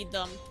going to need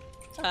them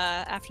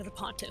after the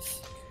pontiff.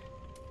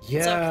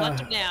 Yeah. So collect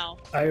them now.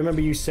 I remember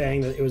you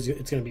saying that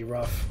it's gonna be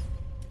rough.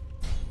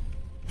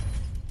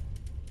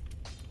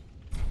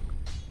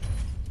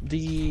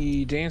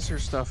 The dancer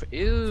stuff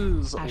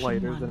is Ashen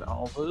lighter one. than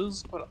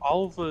Alva's, but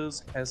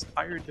Alva's has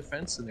higher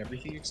defense than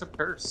everything except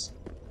curse.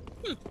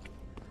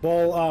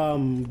 Well,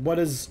 what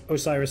does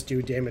Osiris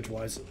do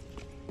damage-wise?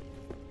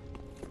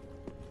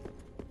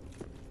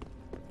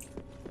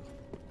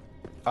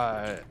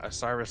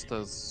 Osiris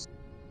does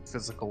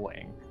physical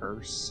and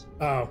curse.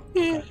 Oh,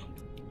 okay.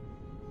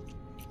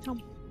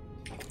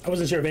 I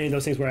wasn't sure if any of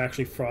those things were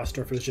actually frost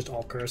or if it was just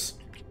all curse.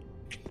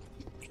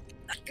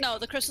 No,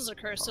 the crystals are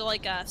cursed, so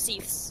like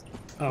Seath's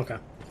Oh, okay.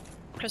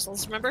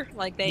 crystals, remember?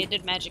 Like they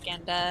did magic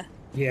and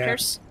Yeah.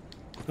 curse.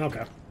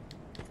 Okay.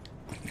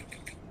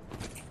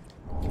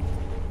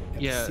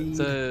 Yeah,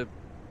 See?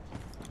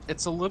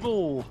 it's a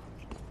little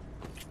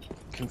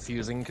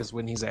confusing because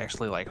when he's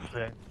actually like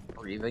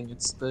breathing,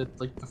 it's the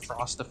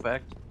frost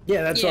effect.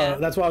 Yeah, that's Yeah.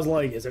 why I was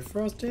like, is it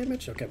frost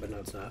damage? Okay, but no,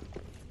 it's not.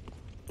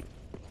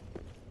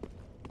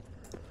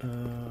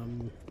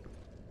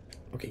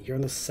 Okay, you're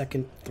on the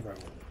second throne,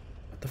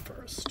 not the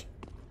first.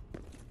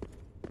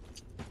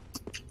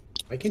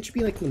 Why can't you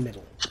be like in the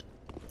middle?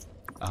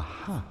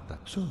 Aha,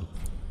 that's all.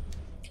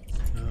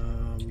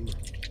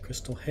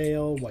 Crystal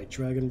Hail, White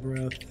Dragon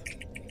Breath,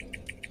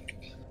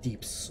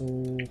 Deep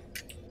Soul,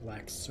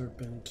 Black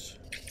Serpent,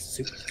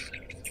 Soup.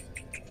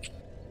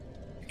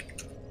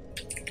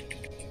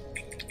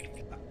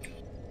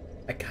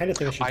 I kind of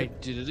think I should. I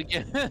did it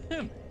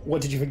again.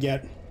 What did you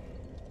forget?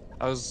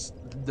 I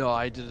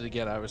did it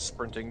again. I was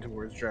sprinting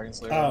towards Dragon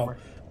Slayer armor.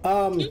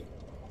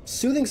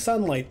 Soothing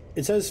Sunlight.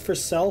 It says for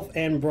self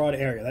and broad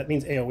area. That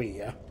means AoE,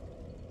 yeah?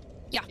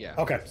 Yeah.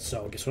 Okay,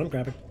 so guess what I'm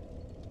grabbing?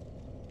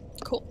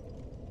 Cool.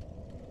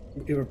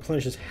 It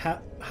replenishes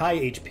high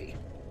HP.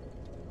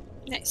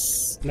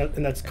 Nice.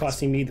 And that's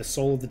costing me the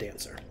Soul of the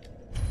Dancer.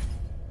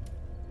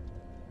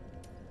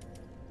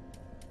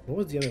 What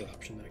was the other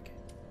option that I gave?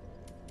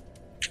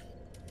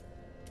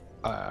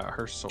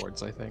 Her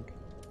swords, I think.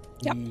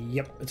 Yep.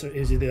 Yep, it's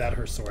either that or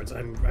her swords.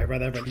 I'd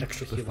rather have an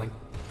extra healing.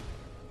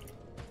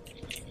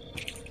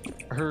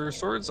 Her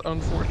swords,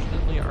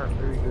 unfortunately, aren't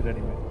very good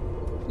anyway.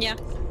 Yeah.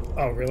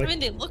 Oh, really? I mean,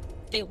 they look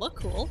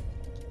cool.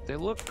 They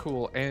look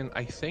cool, and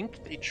I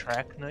think they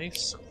track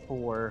nice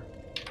for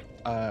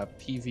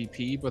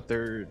PvP, but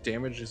their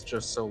damage is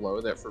just so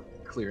low that for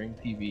clearing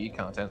PvE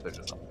content, they're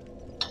just not.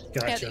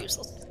 Yeah, Gotcha. they're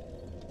useless.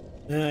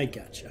 I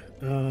gotcha.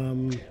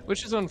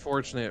 Which is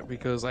unfortunate,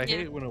 because I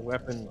hate when a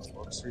weapon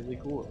looks really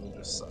cool and it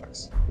just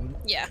sucks.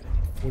 Yeah.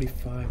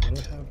 45. What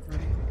do I have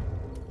already?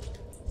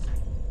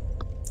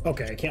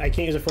 Okay, I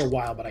can't use it for a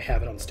while, but I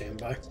have it on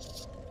standby.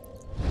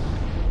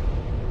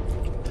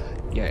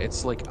 Yeah,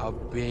 it's like a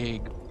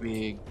big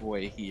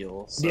boy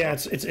heal. So. Yeah,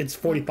 it's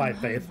 45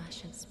 faith. I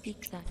should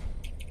speak that.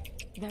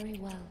 Very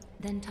well.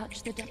 Then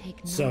touch the take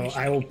So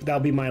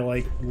that'll be my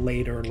like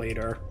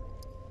later.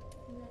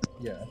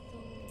 Yeah.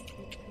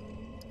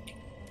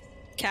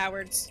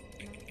 Cowards.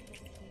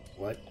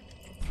 What?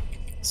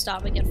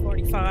 Stopping at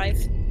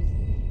 45.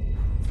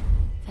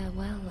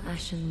 Farewell,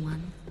 Ashen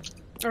One.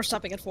 Or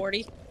stopping at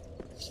 40.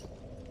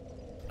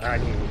 I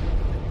mean,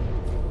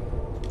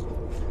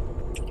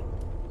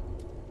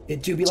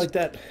 it do be like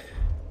that.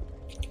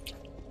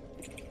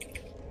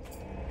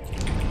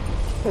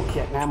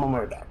 Okay, now I'm on my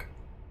way back.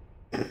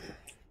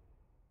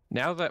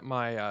 Now that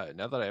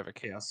I have a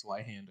Chaos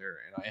Slyhander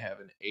and I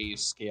have an A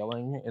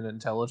scaling in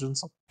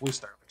intelligence, we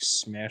start like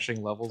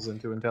smashing levels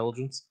into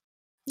intelligence.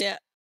 Yeah.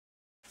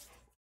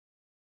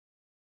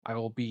 I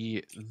will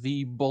be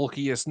the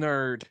bulkiest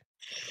nerd.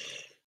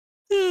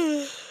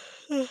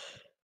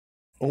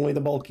 Only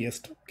the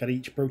bulkiest. Gotta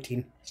eat your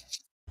protein.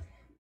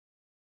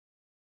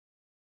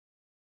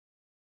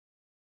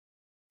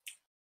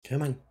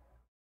 Come on.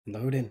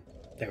 Load in.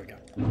 There we go.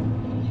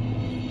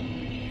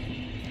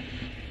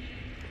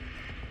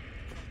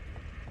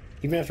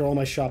 Even after all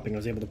my shopping, I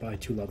was able to buy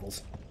 2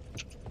 levels.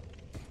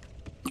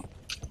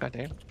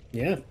 Goddamn.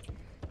 Yeah.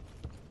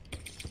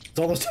 It's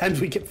all those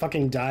times we kept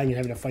fucking dying and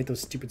having to fight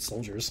those stupid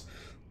soldiers.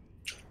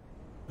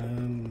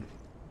 Okay.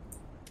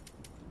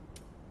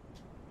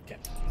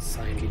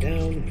 Sign me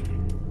down.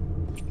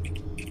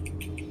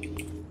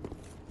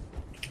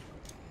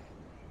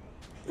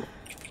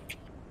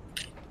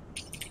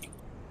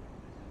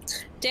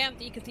 Damn,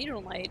 the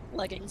Cathedral Knight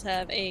leggings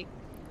have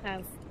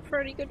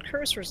pretty good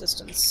curse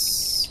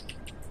resistance.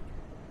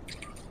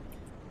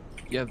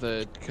 Yeah,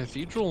 the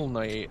Cathedral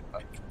Knight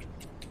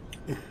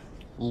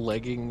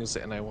leggings,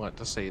 and I want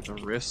to say the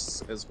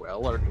wrists as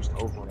well, are just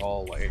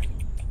overall like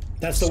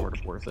That's sort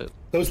of worth it.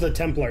 Those are the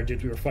Templar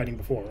dudes we were fighting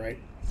before, right?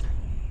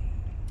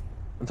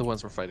 The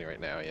ones we're fighting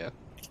right now, yeah.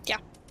 Yeah.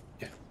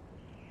 Yeah.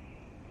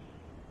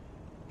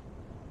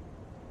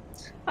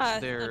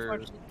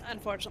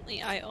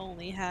 Unfortunately, I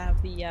only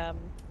have the,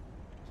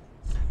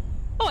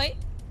 Oh wait,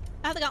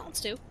 I have the gauntlets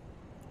too.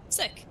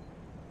 Sick.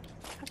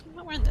 How come I'm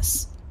not wearing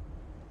this?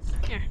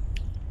 Here.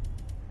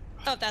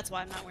 Oh, that's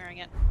why I'm not wearing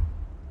it.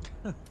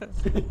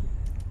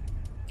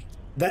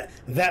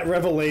 That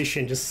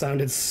revelation just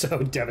sounded so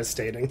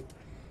devastating.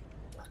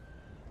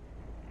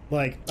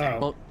 Like, oh.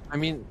 Well, I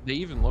mean, they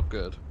even look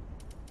good.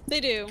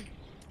 They do.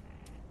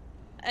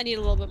 I need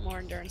a little bit more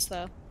endurance,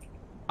 though.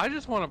 I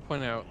just want to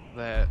point out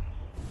that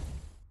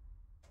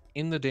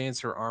in the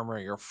Dancer armor,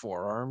 your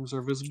forearms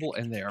are visible,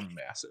 and they are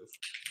massive.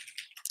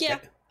 Yeah.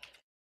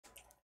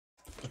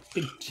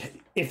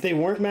 If they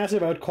weren't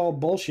massive, I would call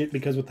bullshit,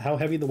 because with how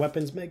heavy the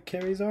weapons meg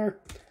carries are,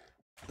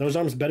 those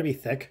arms better be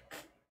thick.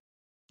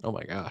 Oh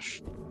my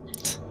gosh.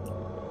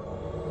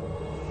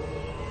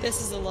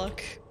 This is a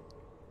look.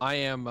 I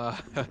am, I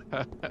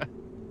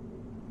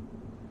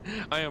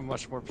am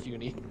much more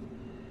puny.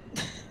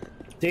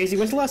 Daisy,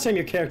 when's the last time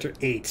your character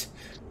ate?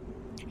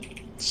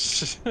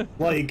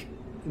 Like,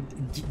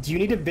 do you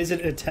need to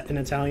visit an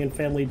Italian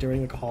family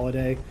during like a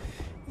holiday?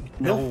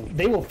 No,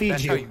 they will feed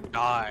that's you. how you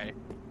die.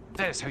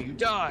 That is how you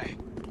die.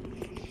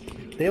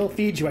 They'll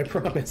feed you, I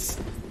promise.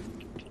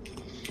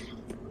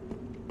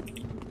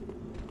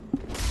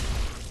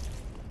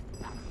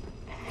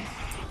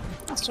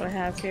 That's what I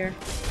have here.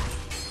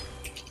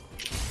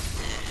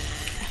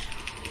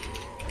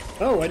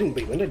 Oh, I didn't.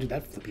 Wait, when did I do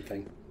that flippy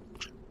thing?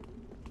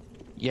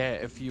 Yeah,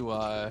 if you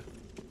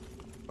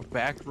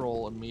back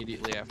roll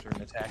immediately after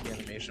an attack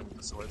animation with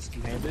the swords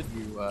two-handed,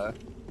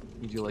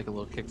 you do like a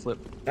little kickflip.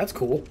 That's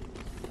cool.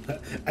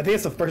 I think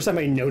it's the first time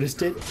I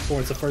noticed it, or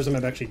it's the first time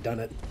I've actually done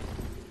it.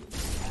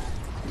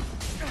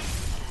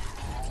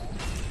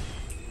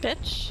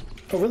 Bitch.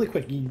 Oh, really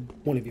quick,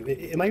 one of you.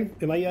 Am I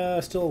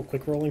still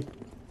quick rolling?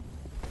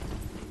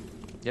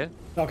 Yeah.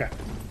 Okay.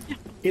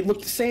 It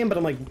looked the same, but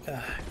I'm like,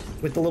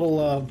 with the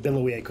little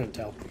billowy, I couldn't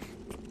tell.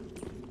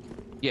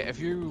 Yeah, if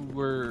you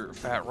were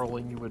fat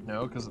rolling, you would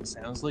know, because it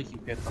sounds like you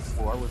hit the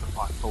floor with a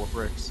pot full of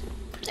bricks.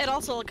 It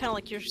also kind of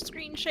like your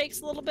screen shakes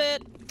a little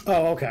bit.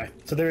 Oh, okay.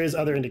 So there is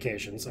other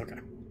indications. Okay.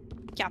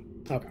 Yeah.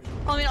 Okay.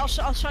 I mean, I'll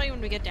show you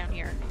when we get down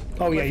here.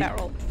 Oh, yeah. Fat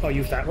roll. Oh,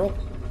 you fat roll?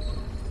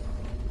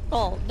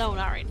 Well, no,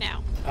 not right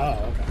now. Oh,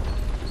 okay.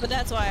 But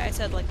that's why I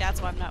said, like,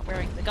 that's why I'm not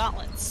wearing the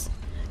gauntlets.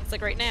 It's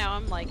like right now,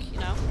 I'm like, you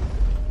know.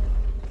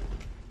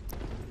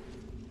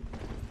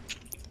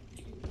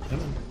 Come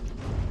on.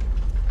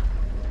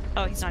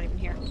 Oh, he's not even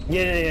here.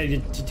 Yeah,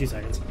 2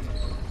 seconds.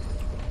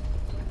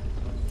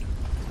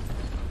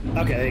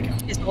 Okay, there you go.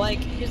 It's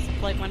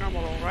like my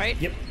normal roll, right?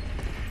 Yep.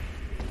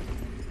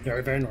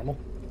 Very, very normal.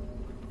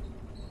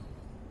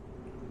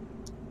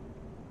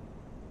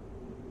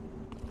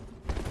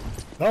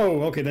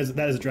 Oh, okay,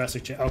 that is a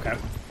drastic change. Okay.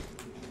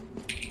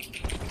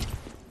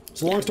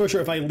 So long story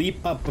short, if I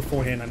leap up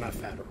beforehand, I'm not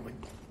fat rolling.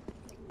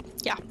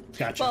 Yeah.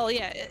 Gotcha. Well,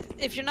 yeah,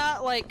 if you're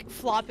not, like,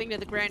 flopping to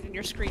the ground and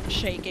your screen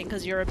shaking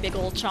because you're a big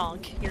old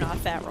chunk, you're not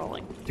fat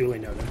rolling. Duly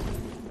noted.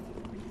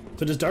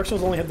 So does Dark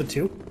Souls only have the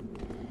 2?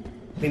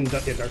 I mean,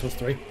 yeah, Dark Souls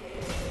 3?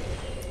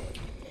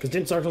 Because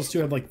didn't Dark Souls 2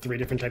 have, like, 3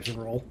 different types of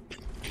roll?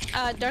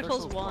 Dark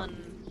Souls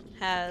 1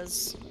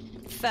 has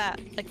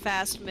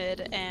fast,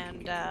 mid,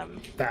 and,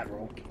 Fat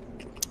roll.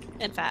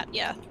 and fat,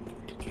 yeah.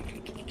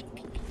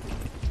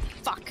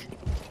 Fuck.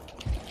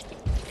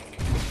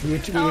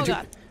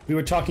 God. We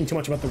were talking too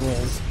much about the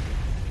rolls.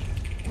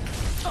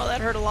 Oh,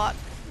 that hurt a lot.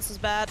 This is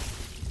bad.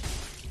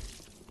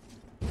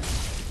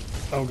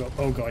 Oh,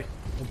 oh, boy.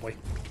 Oh, boy.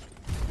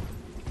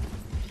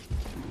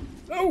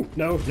 Oh,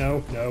 no.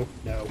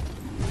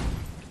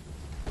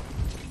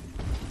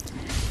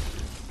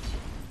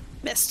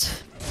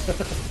 Missed.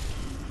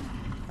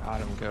 Got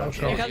him, go.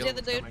 Okay. Here comes the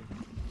other dude.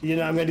 You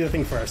know, I'm gonna do the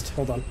thing first.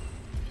 Hold on.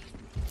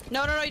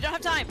 No, you don't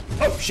have time.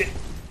 Oh, shit!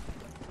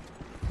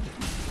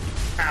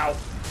 Ow.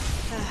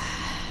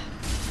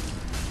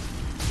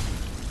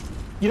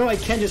 You know, I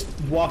can just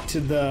walk to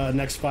the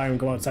next fire and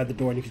go outside the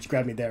door, and you can just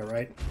grab me there,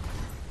 right?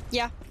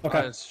 Yeah.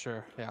 Okay. That's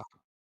sure, yeah.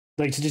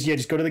 Like, so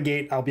just go to the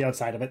gate. I'll be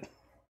outside of it.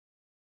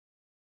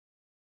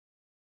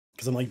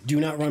 Because I'm like, do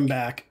not run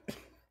back.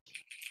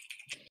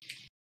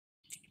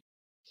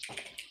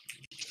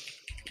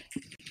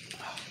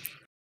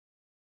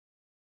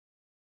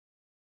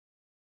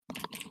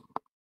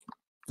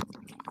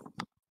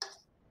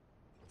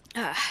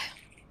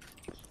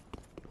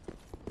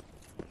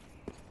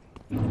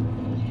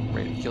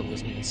 Ready to kill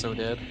this man so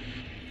dead.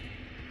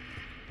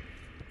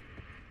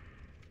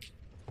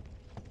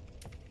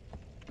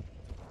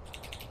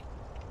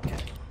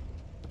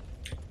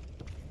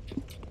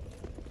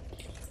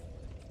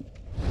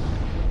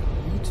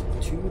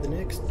 To the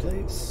next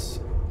place.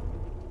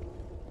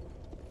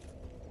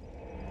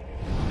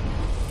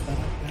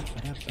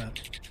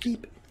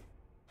 Beep.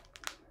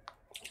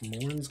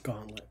 Morn's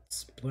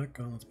gauntlets. Black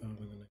gauntlets bound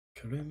with an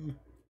Karim.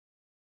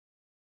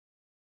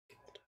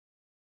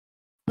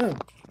 Oh.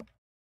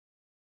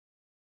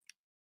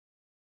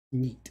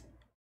 Neat.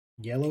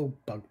 Yellow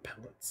bug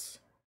pellets.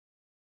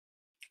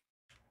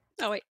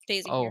 Oh wait,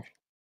 Daisy Oh. here.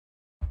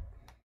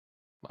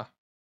 Wow.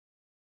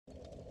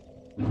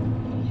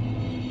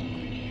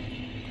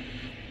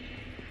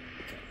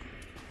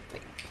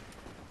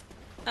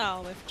 Oh,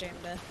 I'll wait for Jam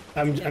to...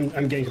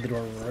 I'm getting to the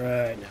door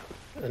right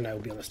now, and I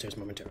will be on the stairs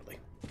momentarily.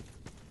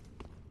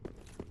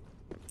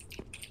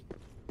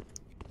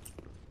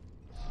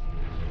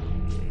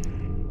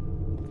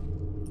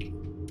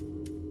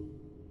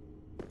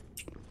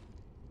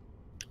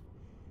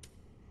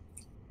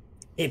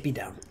 It be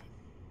down.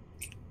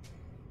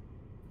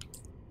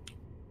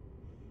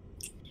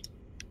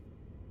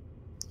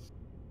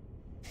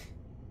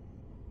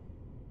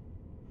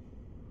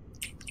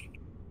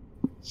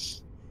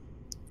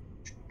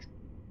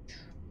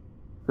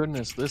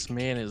 Goodness, this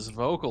man is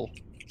vocal.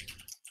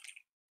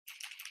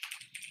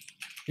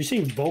 You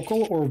saying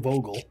vocal or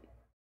Vogel?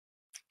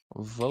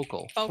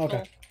 Vocal. Vocal.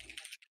 Okay.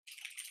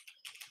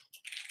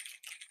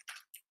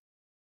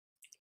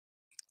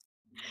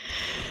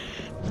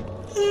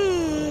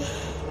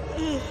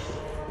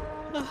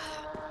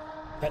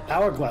 That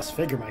hourglass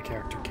figure my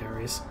character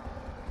carries.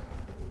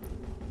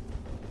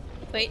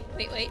 Wait.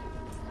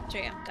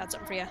 Jam, got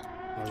something for you.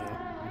 Oh no,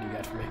 what do you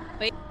got for me?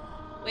 Wait.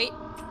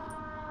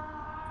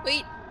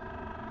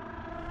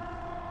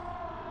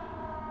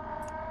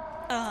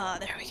 Ah,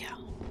 there we go.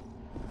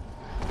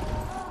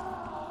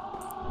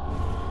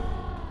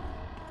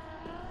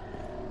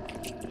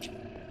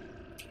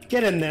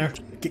 Get in there.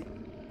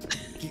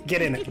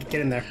 Get in it.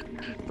 Get in there.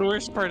 The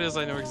worst part is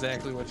I know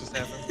exactly what just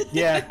happened.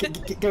 Yeah,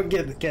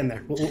 get in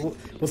there.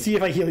 We'll see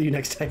if I heal you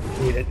next time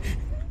you need it.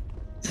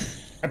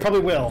 I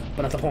probably will,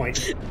 but not the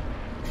point.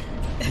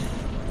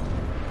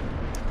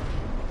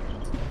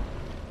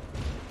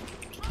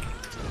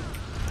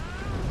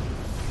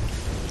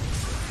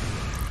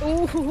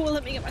 Ooh,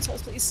 let me get my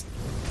souls, please.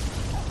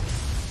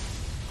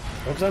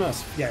 Focus on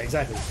us. Yeah,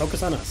 exactly.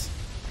 Focus on us.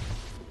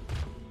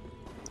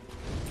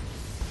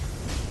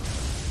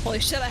 Holy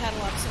shit, I had a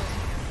lot of souls.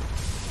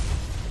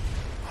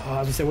 Oh, I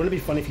was gonna say, wouldn't it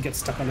be funny if you get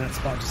stuck on that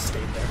spot and just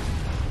stayed there?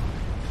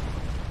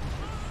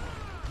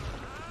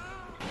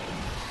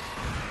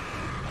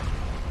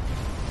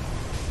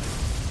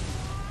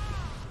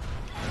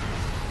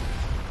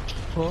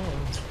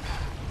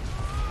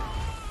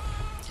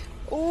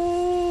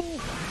 Ooh!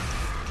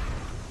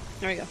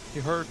 There we go. He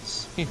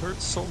hurts. He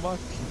hurts so much.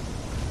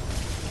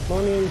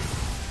 Morning.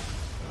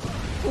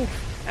 Ooh,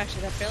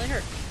 actually, that barely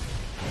hurt.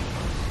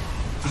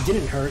 If he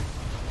didn't hurt,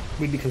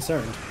 we'd be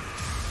concerned.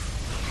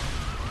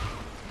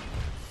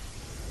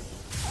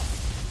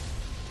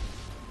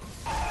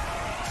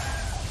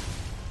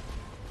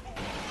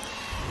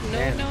 No,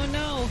 Man. no,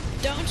 no.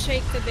 Don't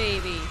shake the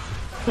baby.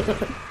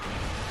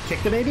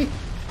 Kick the baby?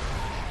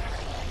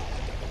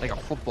 Like a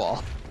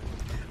football.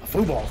 A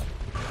football.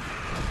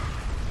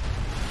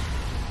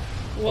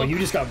 Well, you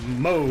just got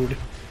mowed.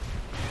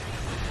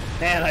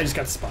 And I just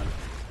got spun.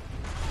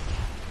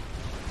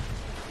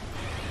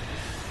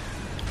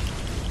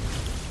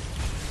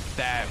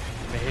 That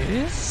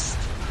missed?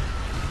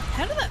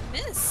 How did that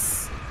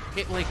miss?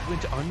 It like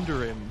went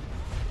under him.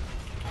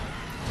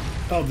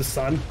 Oh, the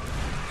sun?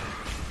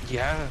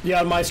 Yeah,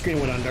 Yeah, my screen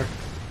went under.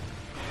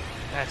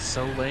 that's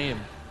so lame.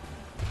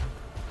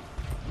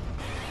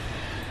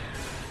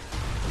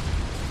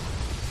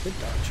 Good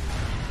dodge.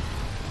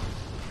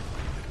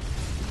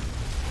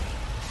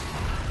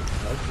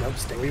 Nope, nope,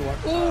 stay where you are.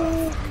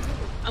 Ooh!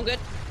 I'm good.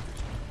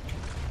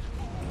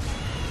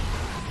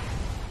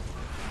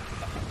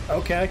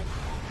 Okay.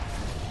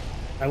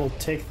 I will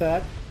take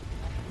that.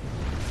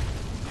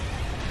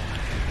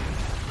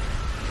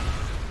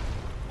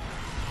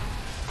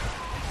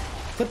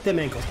 Clip them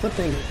ankles, clip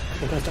them ankles.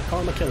 I'm gonna start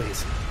calling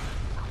Achilles.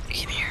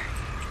 Come here.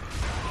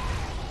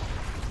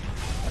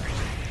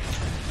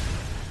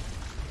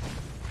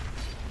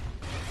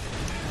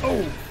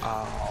 Oh!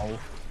 Ow.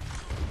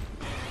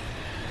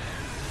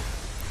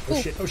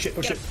 Oh shit, oh shit,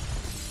 oh shit.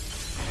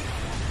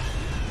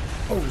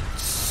 Oh,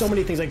 so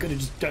many things I could have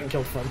just gotten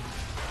killed from.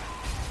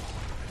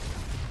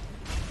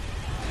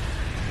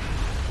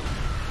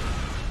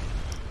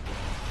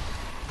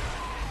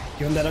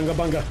 Give him that unga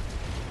bunga.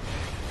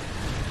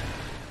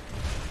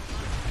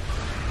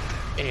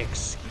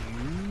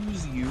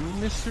 Excuse you,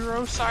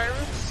 Mr.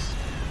 Osiris?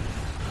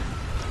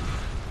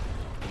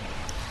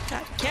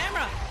 Got the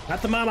camera.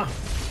 Not the mama.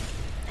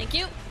 Thank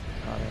you.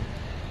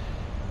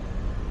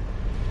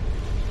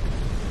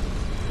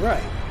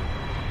 Right.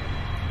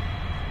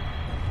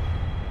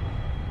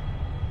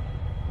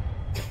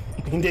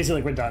 Daisy,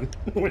 like, we're done.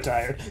 We're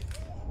tired.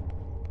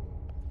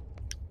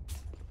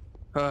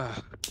 All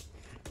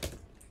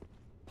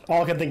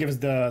I can think of is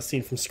the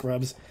scene from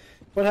Scrubs.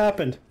 What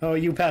happened? Oh,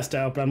 you passed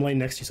out, but I'm laying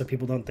next to you so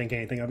people don't think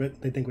anything of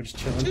it. They think we're just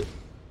chilling.